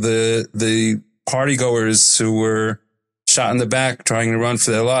the party goers who were shot in the back trying to run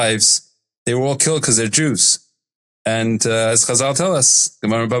for their lives. They were all killed because they're Jews. And as Chazal tell us,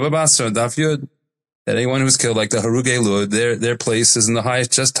 Gemara Baba Basra, Daf Yud, that anyone who's killed, like the Harugei Lud, their place is in the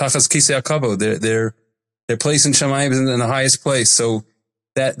highest, just Tachas Kisei HaKavod. Their place in Shamayim is in the highest place. So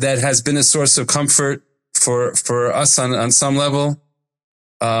that has been a source of comfort for us on some level.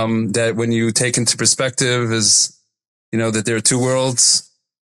 That when you take into perspective is, that there are two worlds,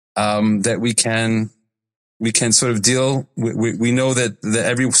 that we can sort of deal. We know that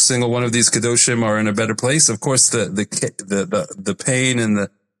every single one of these Kedoshim are in a better place. Of course, the pain and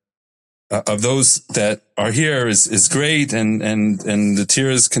of those that are here is great, and the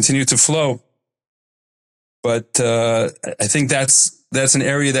tears continue to flow. But I think that's an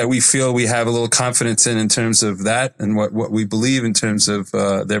area that we feel we have a little confidence in terms of that and what we believe in terms of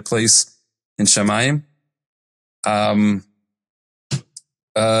their place in Shamayim. And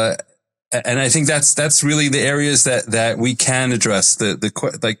I think that's really the areas that we can address. Like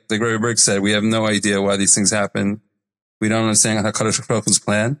the Rabbi Burg said, we have no idea why these things happen. We don't understand HaKadosh Baruch Hu's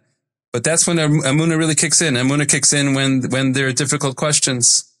plan. But that's when Emunah really kicks in. Emunah kicks in when there are difficult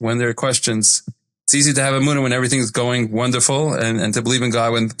questions, when there are questions. It's easy to have Emunah when everything's going wonderful and to believe in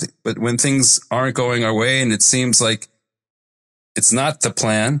God but when things aren't going our way and it seems like it's not the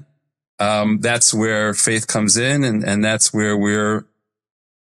plan, that's where faith comes in and that's where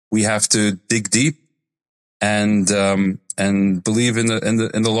we have to dig deep and believe in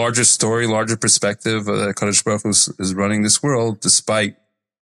the larger story, larger perspective that Kadosh Baruch Hu is running this world despite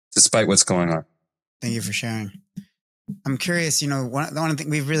what's going on. Thank you for sharing. I'm curious, one thing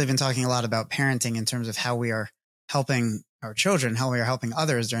we've really been talking a lot about parenting in terms of how we are helping our children, how we are helping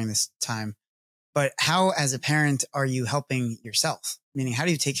others during this time. But how, as a parent, are you helping yourself? Meaning, how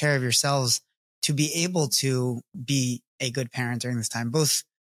do you take care of yourselves to be able to be a good parent during this time, both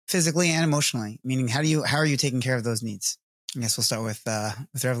physically and emotionally? Meaning, how are you taking care of those needs? I guess we'll start with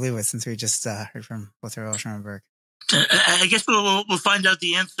Rav Lebowitz, since we just heard from both Rav Olshin and Burg. I guess we'll find out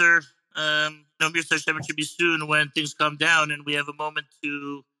the answer. It should be soon when things calm down and we have a moment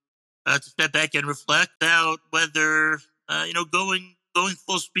to step back and reflect about whether going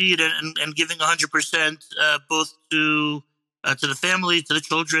full speed and giving 100% both to the family, to the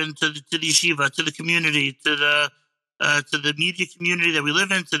children, to the yeshiva, to the community, to the media community that we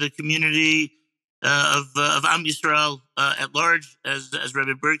live in, to the community of Am Yisrael at large, as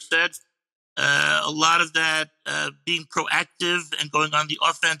Rabbi Burg said. A lot of that being proactive and going on the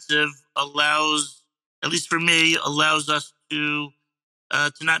offensive allows, at least for me, us to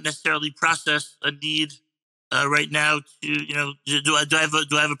not necessarily process a need right now. Do I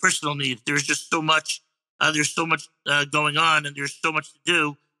have a personal need? There's just so much. There's so much going on, and there's so much to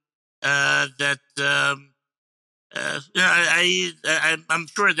do that I'm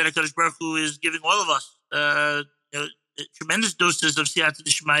sure that HaKadosh Baruch Hu is giving all of us tremendous doses of siyata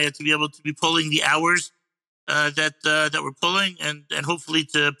d'shmaya to be able to be pulling the hours that we're pulling, and hopefully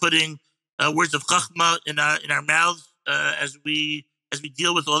to putting words of chachma in our mouths as we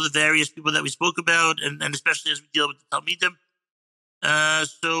deal with all the various people that we spoke about, and especially as we deal with the Talmidim.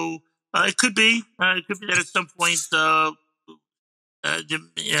 So it could be that at some point, I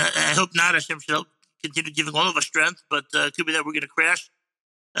hope not. Hashem should help continue giving all of us strength, but it could be that we're going to crash.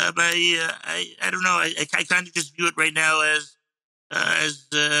 But I don't know. I kind of just view it right now as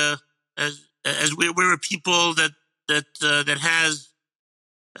we're a people that has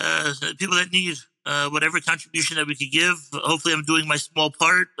people that need whatever contribution that we could give. Hopefully, I'm doing my small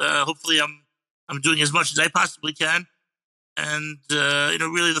part. Hopefully, I'm doing as much as I possibly can. And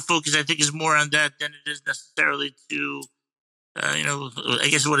really, the focus I think is more on that than it is necessarily to, I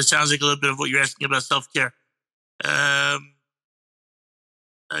guess what it sounds like a little bit of what you're asking about self-care.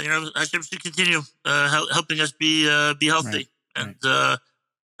 Hashem should continue helping us be healthy, right.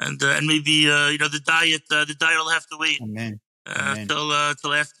 And maybe the diet will have to wait. Amen. Till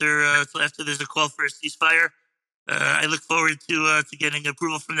after there's a call for a ceasefire. I look forward to getting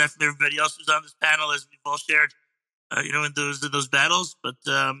approval from everybody else who's on this panel, as we've all shared, in those battles. But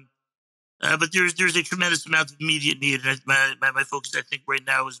there's a tremendous amount of immediate need, and my focus, I think, right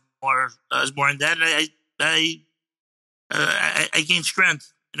now is more on that. And I gain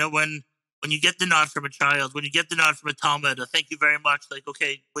strength, when you get the nod from a child, when you get the nod from a Talmud, thank you very much. Like,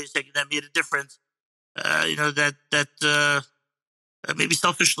 okay, wait a second, that made a difference. Maybe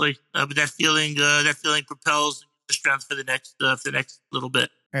selfishly, but that feeling propels the strength for the next little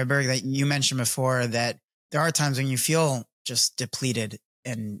bit. Right, Burg, that you mentioned before that there are times when you feel just depleted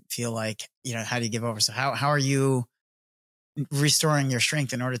and feel like, how do you give over? So how are you restoring your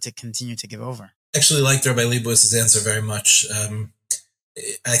strength in order to continue to give over? Actually, liked Rabbi Leibowitz's answer very much.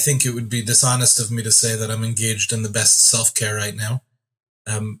 I think it would be dishonest of me to say that I'm engaged in the best self-care right now.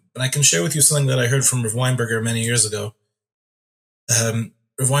 But I can share with you something that I heard from Rav Weinberger many years ago.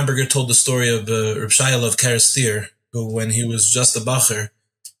 Rav Weinberger told the story of Rav Shayla of Karistir, who, when he was just a bacher,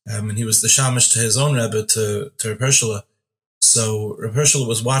 and he was the shamash to his own Rebbe, to Rav Hershela. So Rav Hershela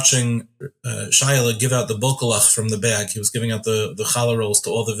was watching Shayla give out the bokalach from the bag. He was giving out the challah rolls to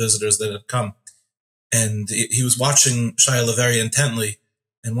all the visitors that had come. And he was watching Shayla very intently.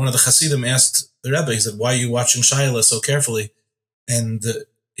 And one of the Hasidim asked the Rebbe, he said, "Why are you watching Shayla so carefully?" And the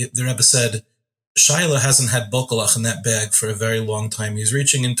Rebbe said, "Shayla hasn't had bokalach in that bag for a very long time. He's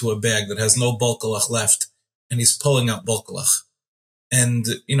reaching into a bag that has no bokalach left, and he's pulling out bokalach." And,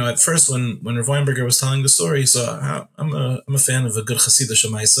 at first when Rav Weinberger was telling the story, so I'm a fan of a good Hasidic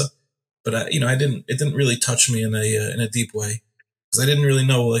Shemaisa, but it didn't really touch me in a deep way, because I didn't really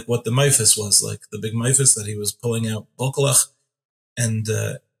know what the meifus was, like the big meifus that he was pulling out bokalach. And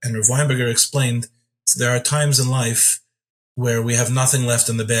Rav Weinberger explained, so there are times in life where we have nothing left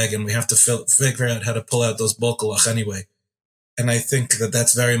in the bag and we have to figure out how to pull out those bokalach anyway. And I think that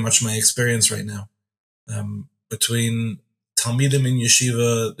that's very much my experience right now. Between Talmidim in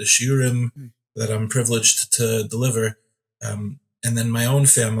yeshiva, the shiurim that I'm privileged to deliver, and then my own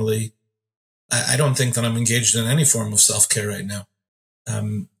family, I don't think that I'm engaged in any form of self-care right now.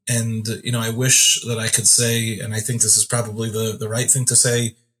 And I wish that I could say, and I think this is probably the right thing to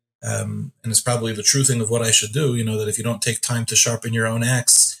say, and it's probably the true thing of what I should do, that if you don't take time to sharpen your own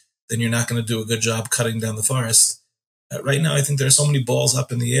axe, then you're not going to do a good job cutting down the forest. Right now, I think there's so many balls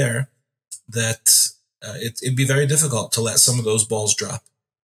up in the air that it'd be very difficult to let some of those balls drop.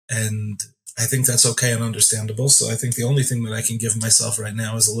 And I think that's okay and understandable. So I think the only thing that I can give myself right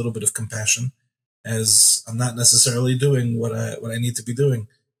now is a little bit of compassion, as I'm not necessarily doing what I need to be doing.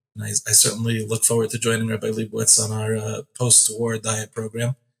 And I certainly look forward to joining Rabbi Lebowitz on our post-war diet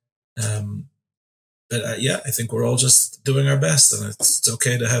program. But I think we're all just doing our best, and it's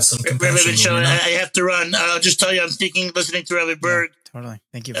okay to have some compassion. Rabbi, I have to run. I'll just tell you, I'm listening to Rabbi Burg. Yeah, totally.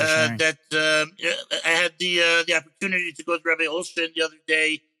 Thank you for sharing. I had the opportunity to go with Rabbi Olshin the other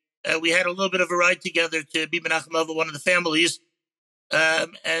day. We had a little bit of a ride together to be Menachem Level, one of the families.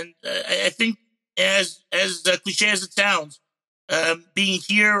 And I think, as cliche as it sounds, being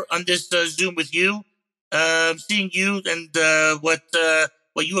here on this Zoom with you, seeing you and what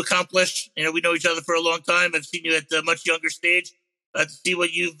you accomplished. We know each other for a long time. I've seen you at a much younger stage. To see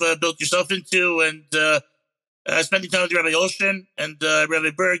what you've built yourself into, and spending time with Rabbi Olshin and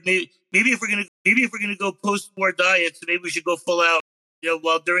Rabbi Burg. Maybe if we're gonna go post-war diets, maybe we should go full out.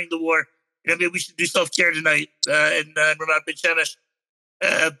 While during the war, maybe we should do self-care tonight in Ramat Beit Shemesh.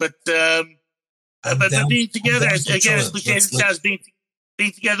 But being together, as cliche as it sounds, being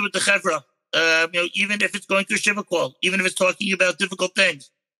together with the chevra, Even if it's going through a Shiva call, even if it's talking about difficult things.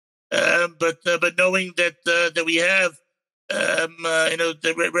 But knowing that we have,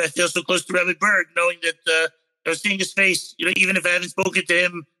 that I feel so close to Rabbi Burg, knowing that, seeing his face, even if I haven't spoken to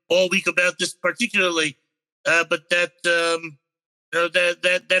him all week about this particularly, but that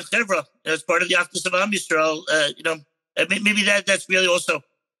chevra as part of the Achdus of Am Yisrael, maybe that's really also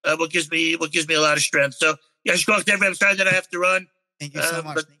what gives me a lot of strength. So yeah, Shkoch Deborah, I'm sorry that I have to run. Thank you so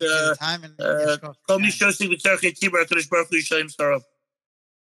much. Thank you for the time and call me Shosi with Tzarchei Tzibur, HaKadosh Baruch Hu Yishalem Sarov.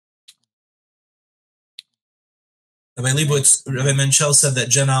 Rabbi Lebowitz, Rabbi Menchel said that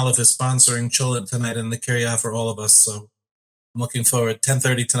Jen Olive is sponsoring Chulent tonight in the Kiryah for all of us. So I'm looking forward.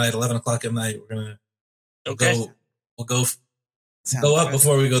 10:30 tonight, 11 o'clock at night. We'll go up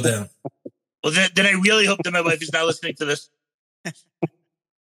before we go down. Well, then I really hope that my wife is not listening to this.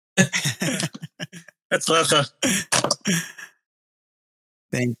 That's lacha.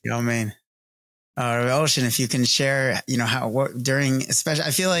 Thank you, Amen. Rabbi Olshin, if you can share, during, especially,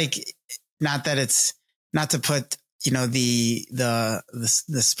 I feel like not to put, the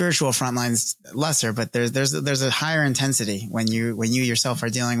spiritual front lines lesser, but there's a higher intensity when you yourself are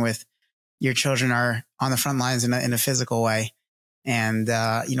dealing with your children are on the front lines in a physical way. And,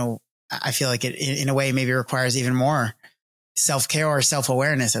 I feel like it in a way maybe requires even more self-care or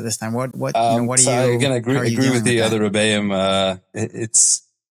self-awareness at this time. What do you, again, I agree with the other Rebbeim. It's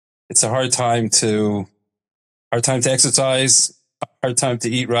a hard time to exercise, hard time to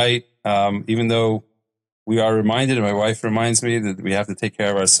eat right. Even though we are reminded, and my wife reminds me that we have to take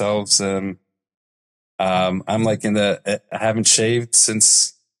care of ourselves. I'm like I haven't shaved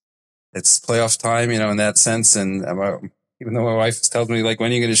since it's playoff time, in that sense. And even though my wife tells me like,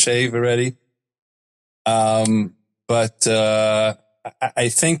 when are you going to shave already? But I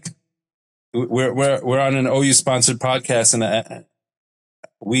think we're on an OU sponsored podcast, and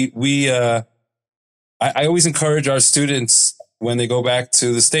I always encourage our students when they go back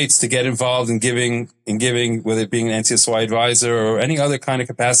to the States to get involved in giving, whether it being an NCSY advisor or any other kind of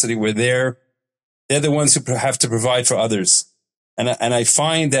capacity where they're the ones who have to provide for others. And I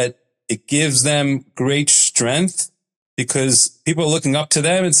find that it gives them great strength because people are looking up to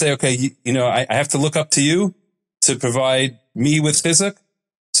them and say, okay, I have to look up to you to provide me with chizuk.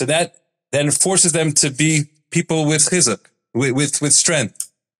 So that then forces them to be people with chizuk, with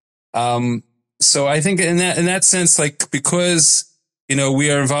strength. So I think in that sense, like, because,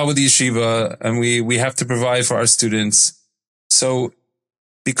 we are involved with the yeshiva and we have to provide for our students. So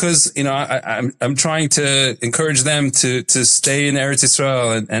because, I'm trying to encourage them to stay in Eretz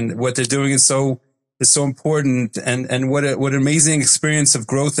Yisrael and what they're doing is so important and what an amazing experience of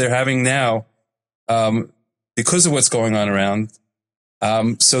growth they're having now, because of what's going on around.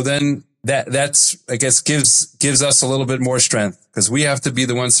 So then that's, I guess, gives us a little bit more strength because we have to be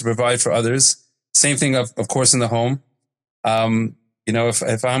the ones to provide for others. Same thing, of course, in the home.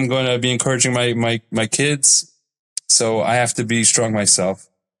 If I'm going to be encouraging my kids, so I have to be strong myself.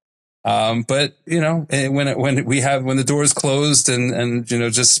 But when the door is closed and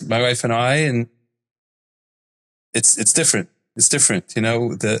just my wife and I, and it's different. It's different.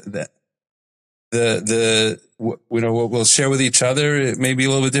 What we'll share with each other, it may be a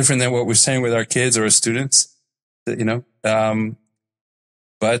little bit different than what we're saying with our kids or our students. But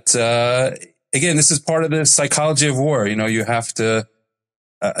again, this is part of the psychology of war. You have to,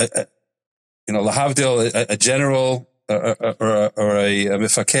 lahavdil, a general or a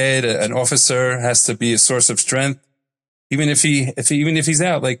mifaked, an officer has to be a source of strength, even if he's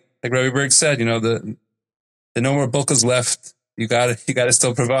out. Like Rabbi Burg said, the no more bulkas left. You gotta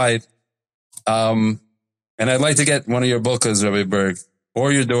still provide. And I'd like to get one of your bulkas, Rabbi Burg,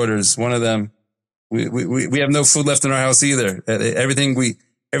 or your daughters, one of them. We have no food left in our house either. Everything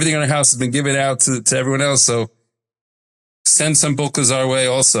in our house has been given out to everyone else. So send some bulkas our way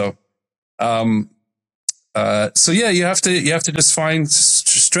also. So yeah, you have to just find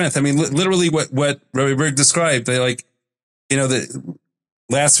strength. I mean, literally what Rabbi Burg described,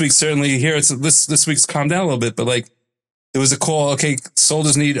 last week, certainly here, this week's calmed down a little bit, but like, there was a call. Okay,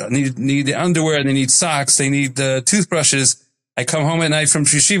 soldiers need the underwear. They need socks. They need toothbrushes. I come home at night from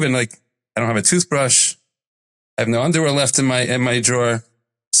yeshiva and like, I don't have a toothbrush. I have no underwear left in my drawer.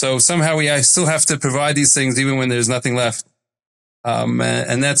 So somehow I still have to provide these things even when there's nothing left. And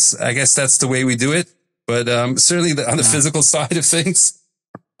I guess that's the way we do it. But certainly on the physical side of things,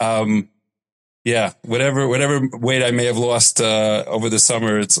 whatever weight I may have lost over the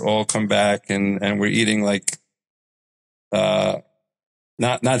summer, it's all come back, and we're eating like not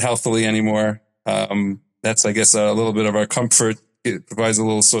healthily anymore. That's, I guess, a little bit of our comfort. It provides a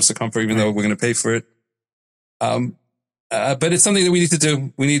little source of comfort, even though we're going to pay for it. But it's something that we need to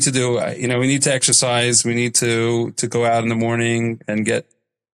do. We need to do, we need to exercise. We need to go out in the morning and get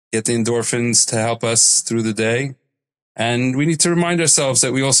the endorphins to help us through the day. And we need to remind ourselves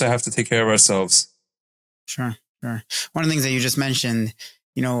that we also have to take care of ourselves. Sure. One of the things that you just mentioned,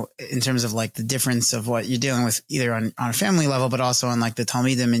 in terms of like the difference of what you're dealing with either on a family level, but also on like the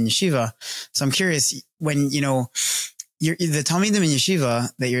Talmidim in yeshiva. So I'm curious when, you're the Talmidim in yeshiva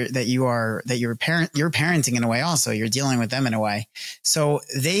you're parenting in a way also, you're dealing with them in a way. So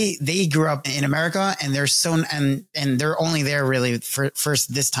they grew up in America and they're and they're only there really for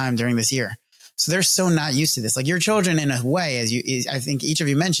first this time during this year. So they're so not used to this. Like your children in a way, I think each of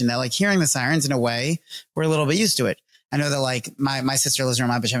you mentioned that like hearing the sirens in a way, we're a little bit used to it. I know that like my sister lives in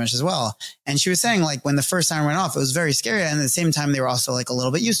Ramat B'Shemesh as well. And she was saying like when the first siren went off, it was very scary. And at the same time, they were also like a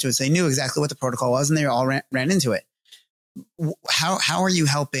little bit used to it. So they knew exactly what the protocol was and they all ran into it. How are you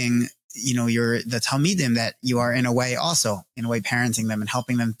helping, the Talmidim that you are in a way parenting them and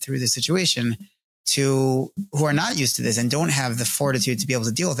helping them through the situation who are not used to this and don't have the fortitude to be able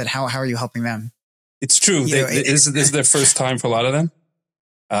to deal with it? How are you helping them? It's true. This is their first time for a lot of them.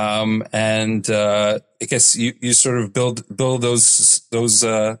 I guess you sort of build those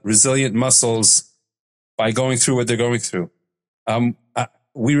resilient muscles by going through what they're going through.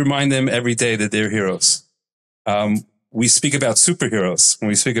 We remind them every day that they're heroes. We speak about superheroes when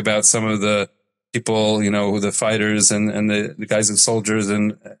we speak about some of the people, the fighters and the guys and soldiers.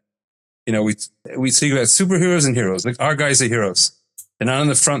 And, we speak about superheroes and heroes. Like our guys are heroes. They're not on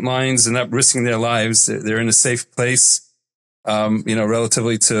the front lines. They're not risking their lives. They're in a safe place,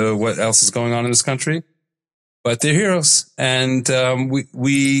 relatively to what else is going on in this country. But they're heroes. And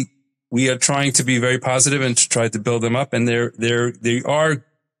we are trying to be very positive and to try to build them up. And they are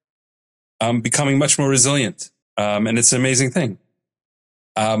becoming much more resilient. And it's an amazing thing.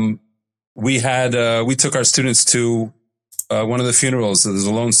 We took our students to one of the funerals. There's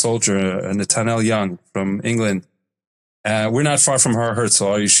a lone soldier, Natanel Young from England. We're not far from Har Herzl.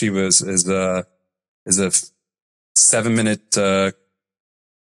 Our yeshiva is a 7-minute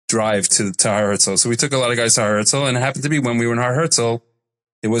drive to Har Herzl. So we took a lot of guys to Har Herzl, and it happened to be when we were in Har Herzl,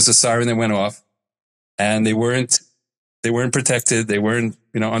 it was a siren that went off, and they weren't protected. They weren't,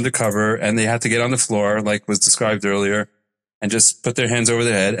 undercover, and they had to get on the floor, like was described earlier, and just put their hands over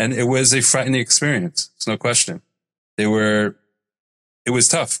their head. And it was a frightening experience. There's no question. It was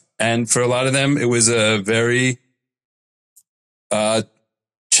tough. And for a lot of them, it was a very,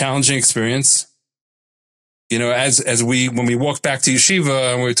 challenging experience. When we walked back to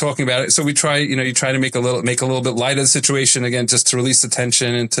yeshiva and we were talking about it, so we try, you try to make a little bit light of the situation again, just to release the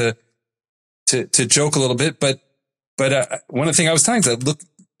tension and to joke a little bit. But one of the things I was telling them, look,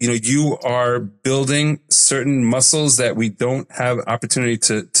 you are building certain muscles that we don't have opportunity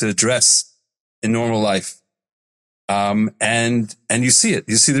to address in normal life. And you see it.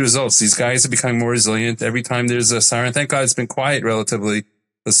 You see the results. These guys are becoming more resilient every time there's a siren. Thank God it's been quiet relatively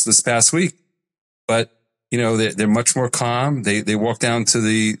this past week. But, they're much more calm. They walk down to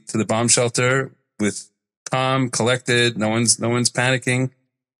the bomb shelter with calm, collected. No one's panicking.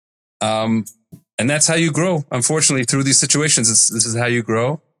 And that's how you grow. Unfortunately, through these situations, this is how you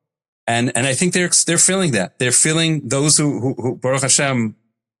grow. And I think they're feeling that. They're feeling those who Baruch Hashem,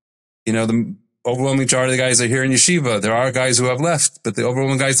 the overwhelming majority of the guys are here in yeshiva. There are guys who have left, but the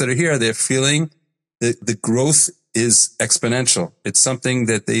overwhelming guys that are here, they're feeling the growth is exponential. It's something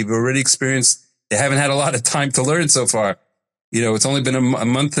that they've already experienced. They haven't had a lot of time to learn so far. It's only been a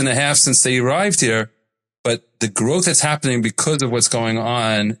month and a half since they arrived here. But the growth that's happening because of what's going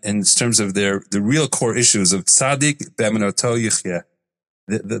on in terms of the real core issues of tzaddik be'emunato yichyeh,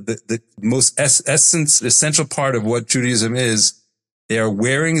 the most essential part of what Judaism is, they are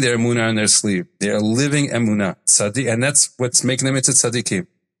wearing their emunah on their sleeve. They are living emunah, tzaddik, and that's what's making them into tzaddikim.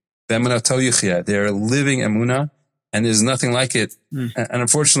 Be'emunato yichyeh, they are living emunah, and there's nothing like it. And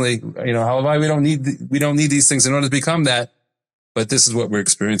unfortunately, halavai, we don't need these things in order to become that. But this is what we're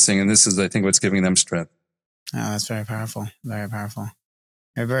experiencing, and this is, I think, what's giving them strength. Oh, that's very powerful. Very powerful.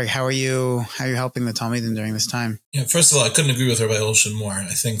 Hey, Burg, how are you helping the Talmidim during this time? Yeah, first of all, I couldn't agree with Rabbi Olshin more.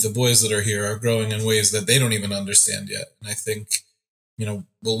 I think the boys that are here are growing in ways that they don't even understand yet. And I think,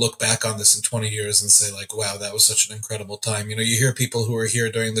 we'll look back on this in 20 years and say, like, wow, that was such an incredible time. You hear people who were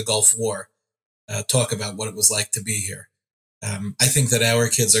here during the Gulf War talk about what it was like to be here. I think that our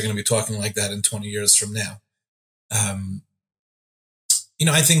kids are going to be talking like that in 20 years from now.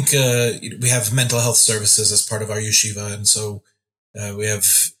 I think we have mental health services as part of our yeshiva, and so we have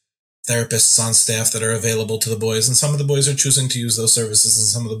therapists on staff that are available to the boys, and some of the boys are choosing to use those services, and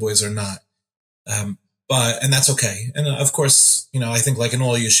some of the boys are not. and that's okay. And of course, I think like in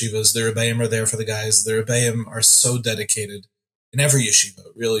all yeshivas, the rebbeim are there for the guys. The rebbeim are so dedicated in every yeshiva,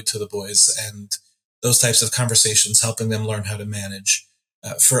 really, to the boys, and those types of conversations, helping them learn how to manage.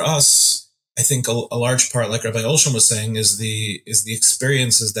 For us, I think a large part, like Rabbi Olshin was saying, is the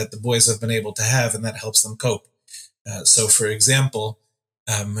experiences that the boys have been able to have, and that helps them cope. So, for example,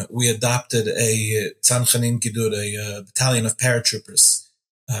 we adopted a Tzanchanim Gidud, a battalion of paratroopers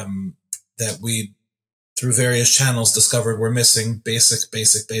that we, through various channels, discovered were missing basic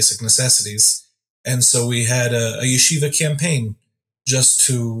necessities. And so we had a yeshiva campaign just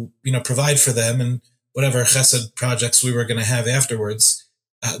to, provide for them and whatever chesed projects we were going to have afterwards.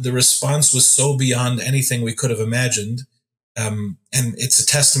 The response was so beyond anything we could have imagined. And it's a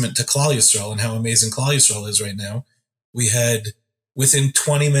testament to Klal Yisrael and how amazing Klal Yisrael is right now. We had, within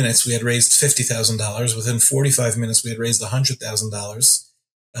 20 minutes, we had raised $50,000. Within 45 minutes, we had raised $100,000.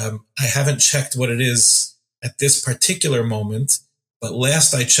 I haven't checked what it is at this particular moment, but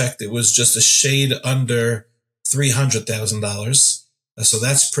last I checked, it was just a shade under $300,000. So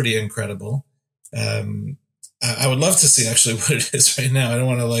that's pretty incredible. I would love to see actually what it is right now. I don't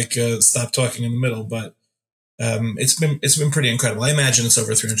want to stop talking in the middle, but it's been pretty incredible. I imagine it's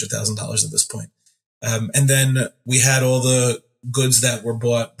over $300,000 at this point. And then we had all the goods that were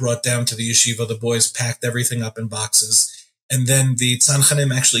brought down to the yeshiva. The boys packed everything up in boxes. And then the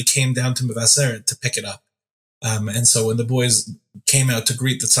tzanchanim actually came down to Mevaseret to pick it up. And so when the boys came out to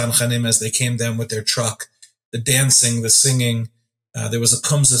greet the tzanchanim as they came down with their truck, the dancing, the singing, there was a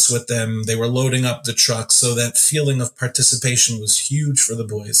kumzis with them. They were loading up the truck. So that feeling of participation was huge for the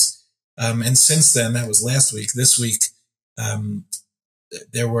boys. And since then, that was last week, this week,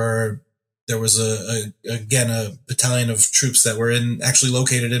 there was again a battalion of troops that were actually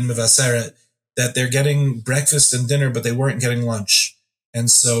located in Mevaseret, that they're getting breakfast and dinner, but they weren't getting lunch. And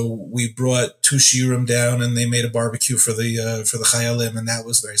so we brought 2 shiurim down, and they made a barbecue for the chayalim, and that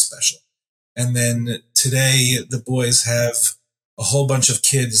was very special. And then today, the boys have a whole bunch of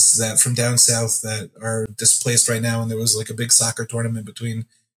kids that from down south that are displaced right now, and there was like a big soccer tournament between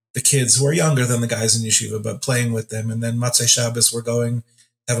the kids who are younger than the guys in yeshiva, but playing with them. And then Matzei Shabbos, we're going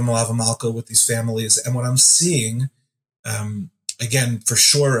have a Malava Malka with these families. And what I'm seeing, again, for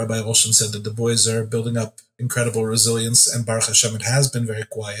sure, Rabbi Olshin said that the boys are building up incredible resilience, and Baruch Hashem, it has been very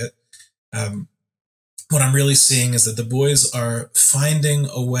quiet. What I'm really seeing is that the boys are finding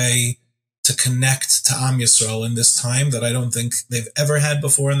a way to connect to Am Yisrael in this time that I don't think they've ever had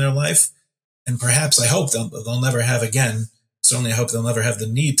before in their life. And perhaps I hope they'll never have again. Certainly I hope they'll never have the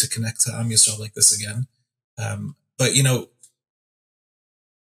need to connect to Am Yisrael like this again. But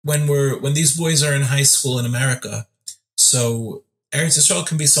when these boys are in high school in America, so Eretz Yisrael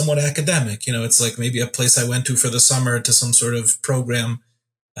can be somewhat academic. It's like maybe a place I went to for the summer to some sort of program.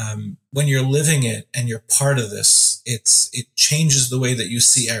 When you're living it and you're part of this, it changes the way that you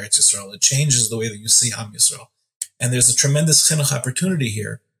see Eretz Yisrael. It changes the way that you see Am Yisrael. And there's a tremendous chinuch opportunity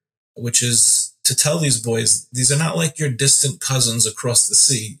here, which is to tell these boys, these are not like your distant cousins across the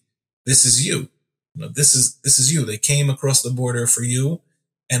sea. This is you. This is you. They came across the border for you,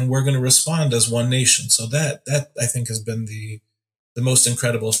 and we're going to respond as one nation. So that I think has been the most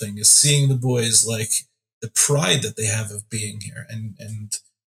incredible thing, is seeing the boys, like the pride that they have of being here. And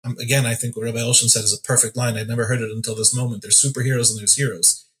again, I think what Rabbi Olshin said is a perfect line. I'd never heard it until this moment. There's superheroes and there's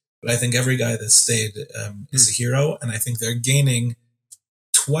heroes. But I think every guy that stayed is a hero. And I think they're gaining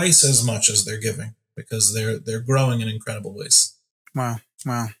twice as much as they're giving, because they're growing in incredible ways. Wow.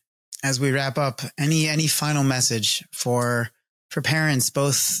 As we wrap up, any final message for parents,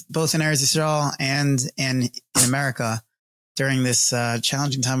 both in Eretz Yisrael and in America during this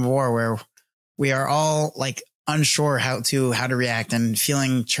challenging time of war, where we are all like unsure how to react and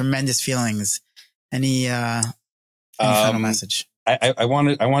feeling tremendous feelings? Any final message? I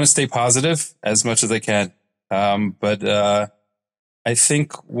want to stay positive as much as I can, but I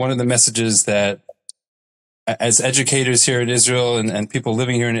think one of the messages that, as educators here in Israel and people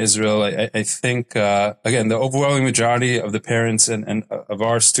living here in Israel, I think, again, the overwhelming majority of the parents and of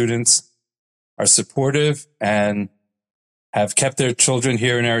our students are supportive and have kept their children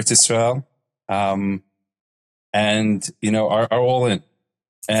here in Eretz Yisrael, and, are all in.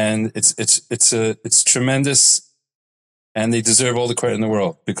 And it's tremendous, and they deserve all the credit in the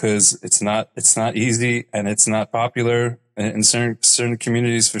world, because it's not easy, and it's not popular in certain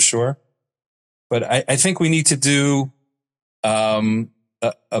communities for sure. But I think we need to do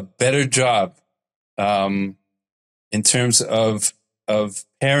a better job in terms of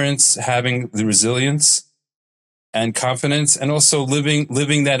parents having the resilience and confidence, and also living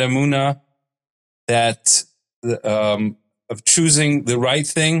that emunah that of choosing the right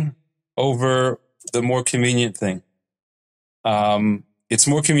thing over the more convenient thing. It's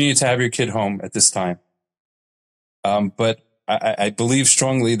more convenient to have your kid home at this time. But I believe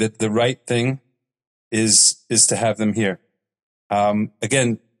strongly that the right thing is to have them here.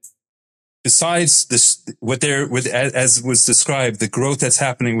 Again, besides this, as was described, the growth that's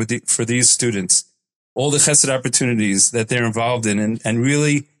happening for these students, all the chesed opportunities that they're involved in, and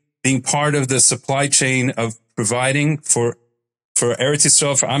really being part of the supply chain of providing for Eretz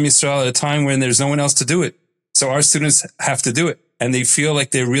Yisrael, for Am Yisrael, at a time when there's no one else to do it. So our students have to do it, and they feel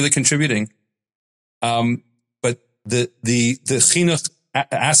like they're really contributing. But the chinuch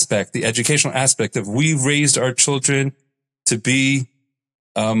aspect, the educational aspect of we've raised our children to be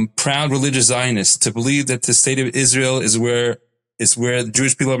proud religious Zionists, to believe that the state of Israel is where the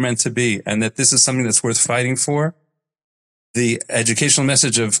Jewish people are meant to be, and that this is something that's worth fighting for. The educational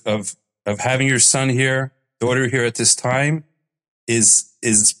message of having your son here, daughter here at this time is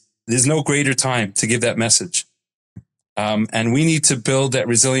there's no greater time to give that message. And we need to build that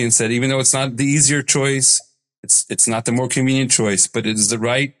resilience that even though it's not the easier choice, it's not the more convenient choice, but it is the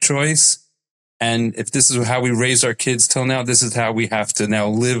right choice. And if this is how we raised our kids till now, this is how we have to now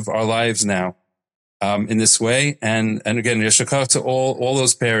live our lives now, in this way. And again, yeshakach to all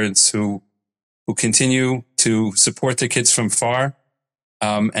those parents who continue to support their kids from far,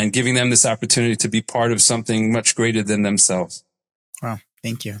 and giving them this opportunity to be part of something much greater than themselves. Wow.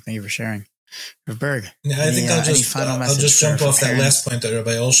 Thank you. Thank you for sharing. Burg. Yeah, I think I'll just jump off that last point that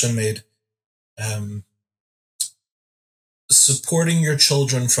Rabbi Olshin made. Supporting your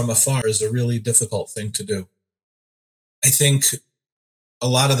children from afar is a really difficult thing to do. I think a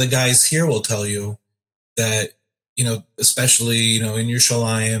lot of the guys here will tell you that, especially, in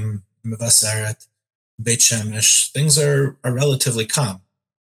Yerushalayim, Mevasaret, Beit Shemesh, things are relatively calm.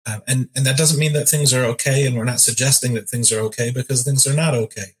 And that doesn't mean that things are okay, and we're not suggesting that things are okay, because things are not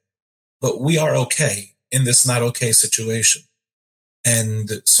okay. But we are okay in this not okay situation.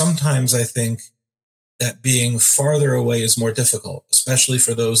 And sometimes I think that being farther away is more difficult, especially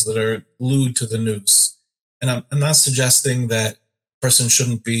for those that are glued to the news. And I'm not suggesting that a person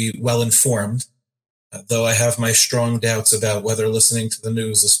shouldn't be well informed, though I have my strong doubts about whether listening to the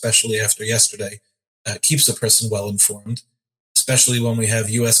news, especially after yesterday, keeps a person well informed, especially when we have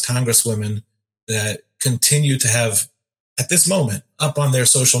U.S. congresswomen that continue to have, at this moment, up on their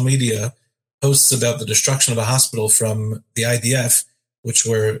social media, posts about the destruction of a hospital from the IDF, which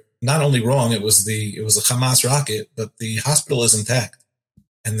were not only wrong, it was a Hamas rocket, but the hospital is intact.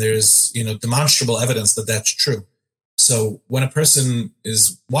 And there's, demonstrable evidence that that's true. So when a person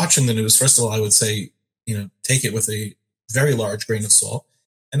is watching the news, first of all, I would say, take it with a very large grain of salt.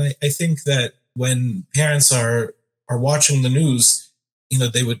 And I think that when parents are watching the news,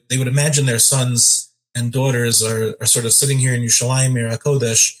 they would imagine their sons and daughters are sort of sitting here in Yerushalayim, Ir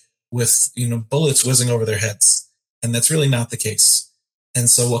HaKodesh, with, bullets whizzing over their heads. And that's really not the case. And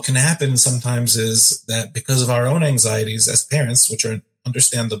so what can happen sometimes is that because of our own anxieties as parents, which are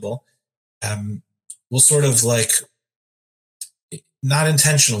understandable, we'll sort of not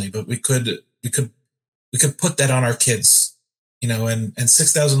intentionally, but we could put that on our kids, and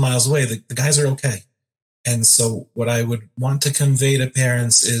 6,000 miles away, the guys are okay. And so what I would want to convey to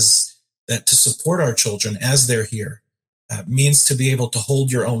parents is that to support our children as they're here means to be able to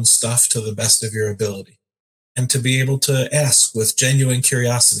hold your own stuff to the best of your ability, and to be able to ask with genuine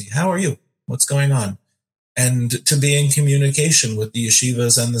curiosity, how are you? What's going on? And to be in communication with the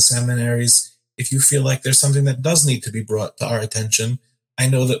yeshivas and the seminaries. If you feel like there's something that does need to be brought to our attention, I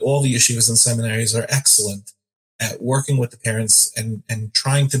know that all the yeshivas and seminaries are excellent at working with the parents and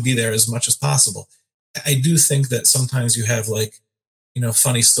trying to be there as much as possible. I do think that sometimes you have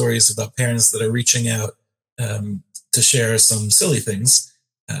funny stories about parents that are reaching out to share some silly things.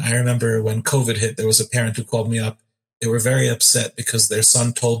 I remember when COVID hit, there was a parent who called me up. They were very upset because their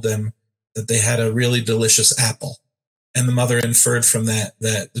son told them that they had a really delicious apple. And the mother inferred from that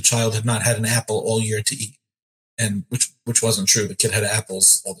the child had not had an apple all year to eat. And which wasn't true. The kid had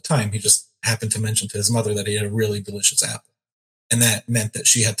apples all the time. He just happened to mention to his mother that he had a really delicious apple. And that meant that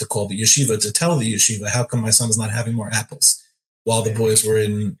she had to call the yeshiva to tell the yeshiva, how come my son is not having more apples while the boys were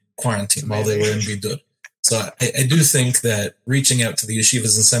in quarantine, while they were in bidud. So I do think that reaching out to the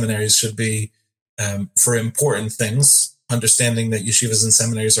yeshivas and seminaries should be for important things, understanding that yeshivas and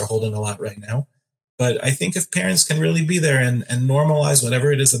seminaries are holding a lot right now. But I think if parents can really be there and normalize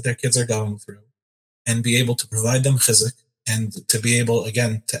whatever it is that their kids are going through and be able to provide them chizuk and to be able,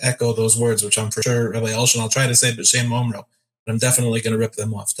 again, to echo those words, which I'm for sure, Rabbi Olshin, I'll try to say b'shem omro, but I'm definitely going to rip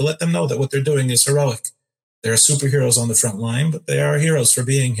them off, to let them know that what they're doing is heroic. They're superheroes on the front line, but they are heroes for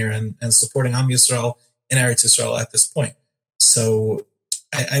being here and supporting Am Yisrael in Eretz Yisrael at this point. So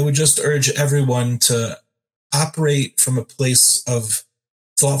I would just urge everyone to operate from a place of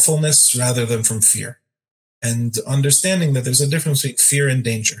thoughtfulness rather than from fear, and understanding that there's a difference between fear and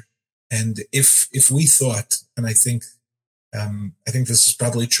danger. And if we thought, and I think this is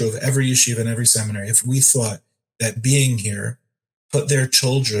probably true of every yeshiva and every seminary, if we thought that being here put their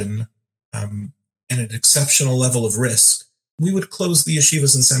children in an exceptional level of risk, we would close the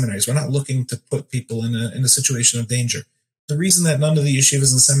yeshivas and seminaries. We're not looking to put people in a situation of danger. The reason that none of the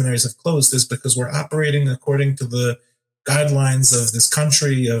yeshivas and seminaries have closed is because we're operating according to the guidelines of this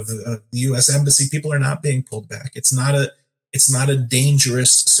country, of the U.S. Embassy. People are not being pulled back. It's not a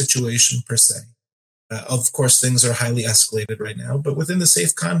dangerous situation per se. Of course, things are highly escalated right now, but within the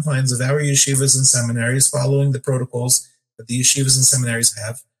safe confines of our yeshivas and seminaries, following the protocols that the yeshivas and seminaries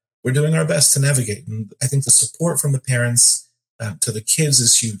have, we're doing our best to navigate. And I think the support from the parents to the kids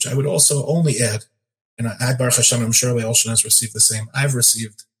is huge. I would also only add, and I Baruch Hashem, I'm sure Olshin has received the same. I've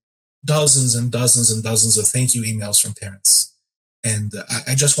received dozens and dozens and dozens of thank you emails from parents. And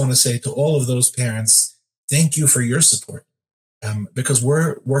I just want to say to all of those parents, thank you for your support, because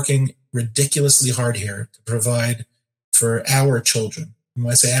we're working ridiculously hard here to provide for our children. And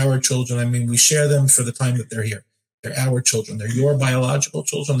when I say our children, I mean we share them for the time that they're here. They're our children. They're your biological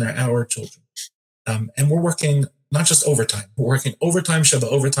children. They're our children. And we're working not just overtime. We're working overtime, Shabbat,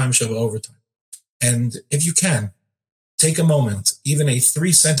 overtime, Shabbat, overtime. And if you can, take a moment, even a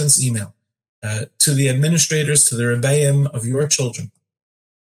 3-sentence email to the administrators, to the rebbeim of your children,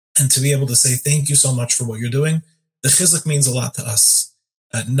 and to be able to say thank you so much for what you're doing. The chizuk means a lot to us,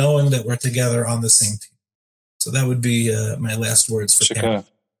 knowing that we're together on the same team. So that would be my last words for parents.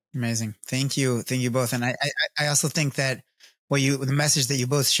 Amazing. Thank you. Thank you both. And I also think that the message that you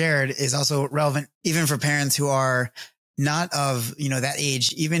both shared is also relevant even for parents who are not of, that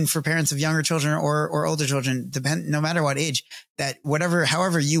age, even for parents of younger children or older children, no matter what age, that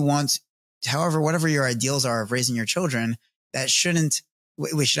however your ideals are of raising your children,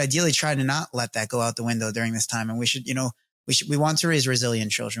 we should ideally try to not let that go out the window during this time. And we want to raise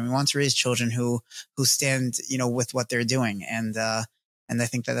resilient children. We want to raise children who stand, with what they're doing. And I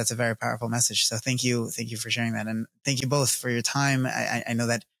think that that's a very powerful message. So thank you for sharing that. And thank you both for your time. I know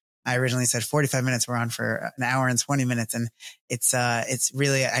that I originally said 45 minutes. We're on for an hour and 20 minutes. And it's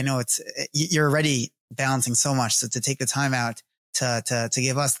really, I know you're already balancing so much. So to take the time out to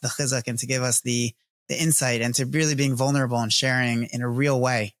give us the chizuk and to give us the insight and to really being vulnerable and sharing in a real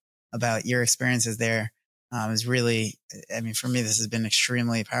way about your experiences there, is really, for me, this has been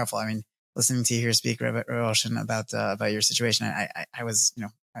extremely powerful. Listening to you here speak, Rabbi Olshin, about your situation, I was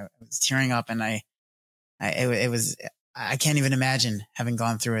tearing up, and I can't even imagine having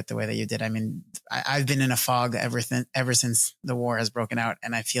gone through it the way that you did. I've been in a fog ever since the war has broken out,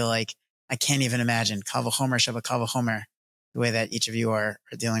 and I feel like I can't even imagine Kal v'chomer sheba Kal v'chomer the way that each of you are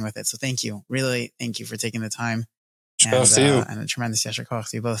dealing with it. So thank you, really, thank you for taking the time, and a tremendous yasher koach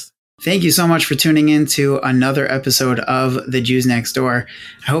to you both. Thank you so much for tuning in to another episode of The Jews Next Door.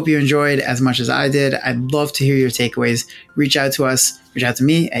 I hope you enjoyed as much as I did. I'd love to hear your takeaways. Reach out to us. Reach out to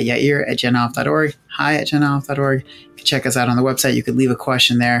me at yair@jenof.org, hi@jenof.org. You can check us out on the website. You could leave a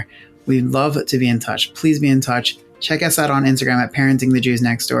question there. We'd love to be in touch. Please be in touch. Check us out on Instagram at Parenting the Jews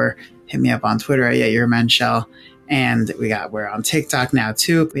Next Door. Hit me up on Twitter at Yair Menshel. And we're on TikTok now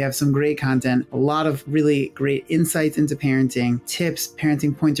too. We have some great content, a lot of really great insights into parenting, tips,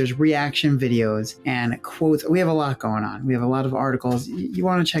 parenting pointers, reaction videos, and quotes. We have a lot going on. We have a lot of articles. You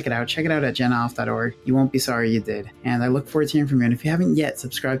want to check it out. Check it out at jenof.org. You won't be sorry you did. And I look forward to hearing from you. And if you haven't yet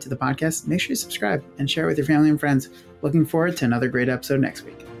subscribed to the podcast, make sure you subscribe and share it with your family and friends. Looking forward to another great episode next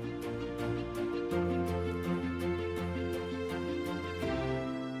week.